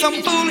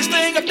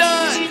thing I've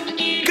done.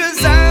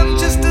 'Cause I'm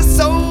just a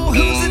soul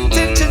whose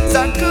intentions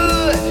are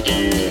good.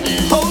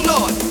 Oh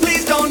Lord,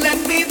 please don't let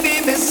me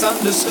be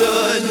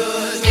misunderstood.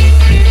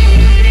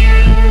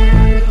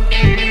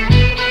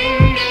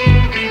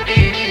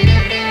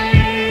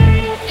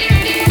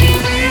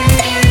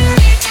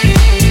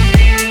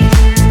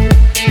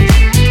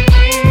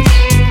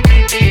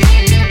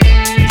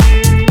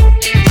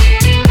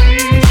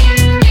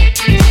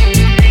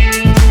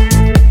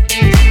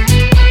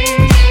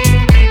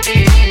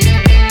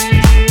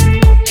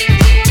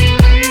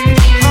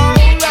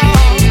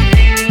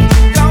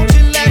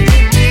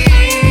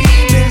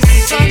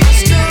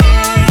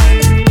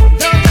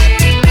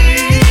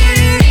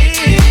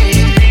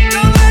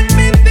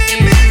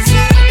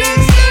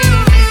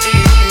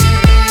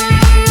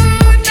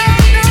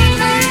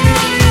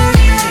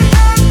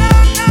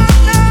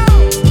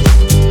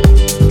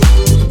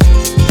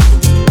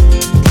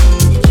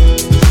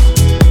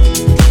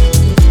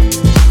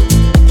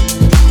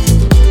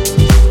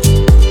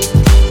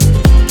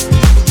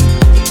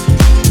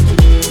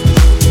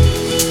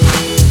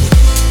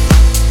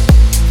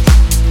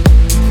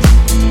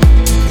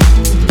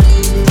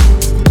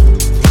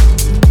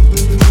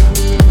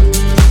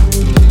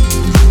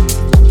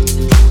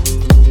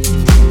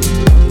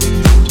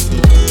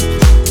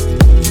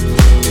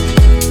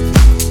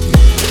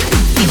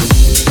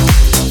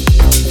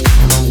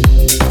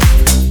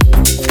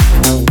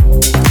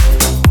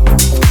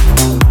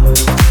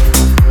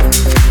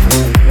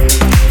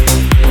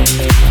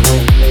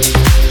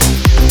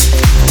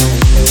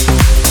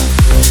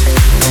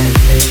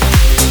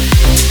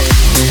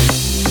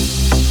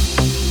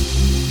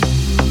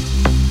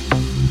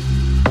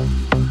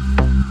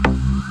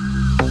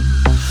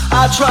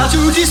 I try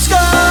to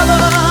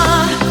discover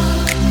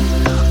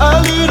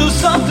a little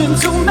something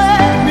to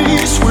make me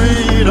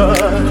sweeter.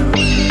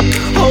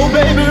 Oh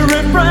baby,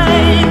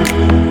 refrain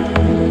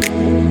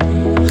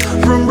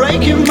from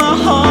breaking my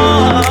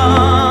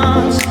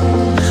heart.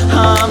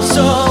 I'm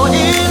so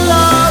in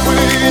love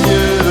with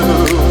you,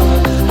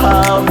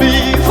 I'll be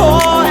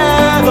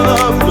forever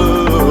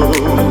blue.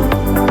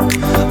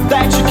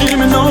 That you give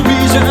me no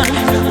reason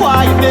why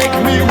you make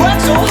me work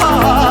so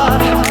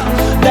hard.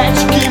 That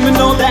you give me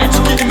no, that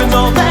you give me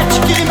no, that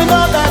you give me no,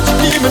 that you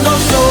give me no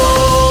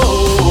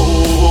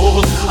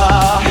soul. I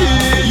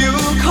hear you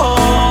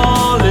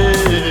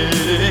calling,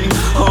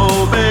 oh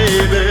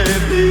baby,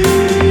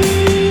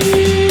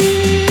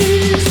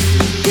 please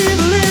give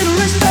a little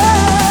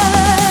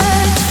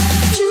respect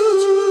to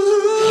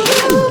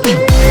me.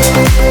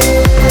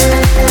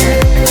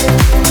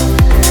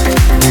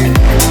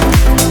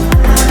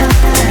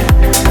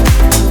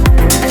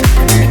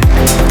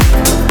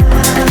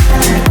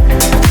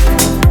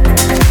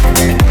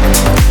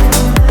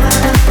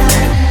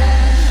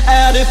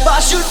 If I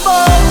should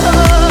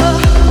falter,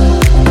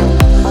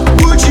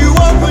 would you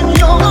open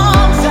your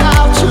arms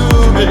out to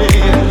me?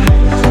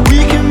 We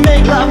can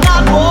make love,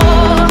 not war,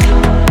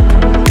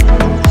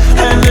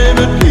 and live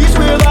at peace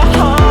with our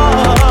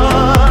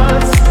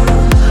hearts.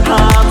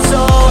 I'm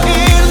so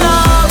in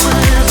love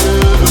with you,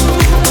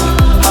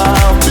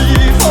 I'll be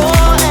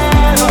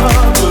forever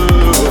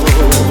blue.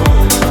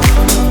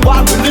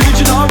 What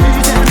religion or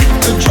reason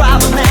could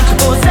drive a man to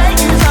forsake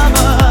his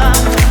lover?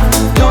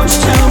 Don't you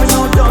tell me no,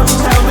 don't you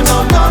tell me no,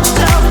 don't you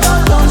tell me no,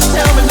 don't you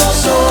tell me no.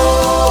 So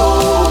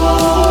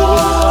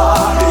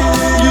I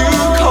hear you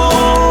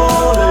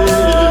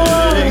calling,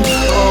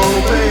 oh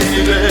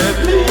baby,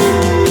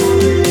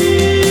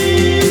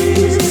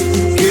 please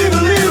give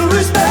a little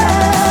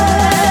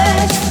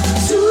respect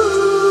to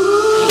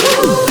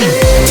me.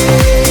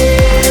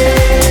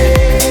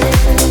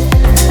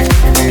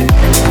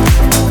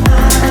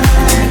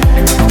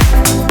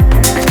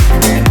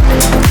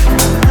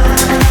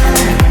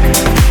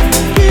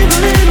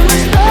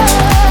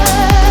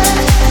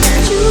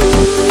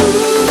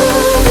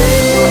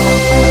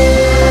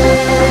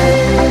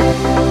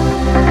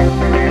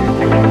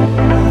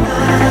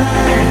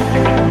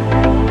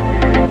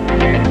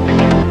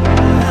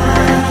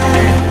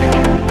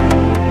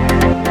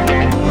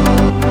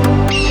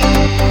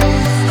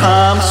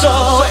 I'm so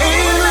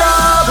in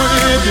love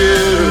with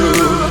you,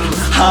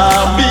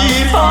 I'll be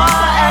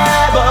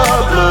forever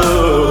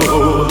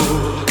blue.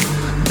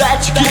 That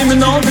you give me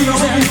no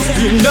reason,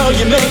 you know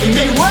you're making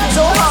me work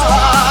so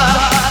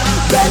hard.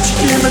 That you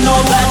give me no,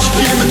 that you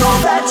give me no,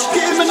 that you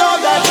give me no,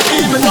 that you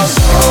give me no.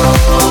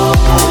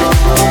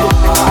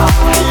 I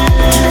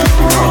hear you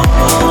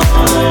calling.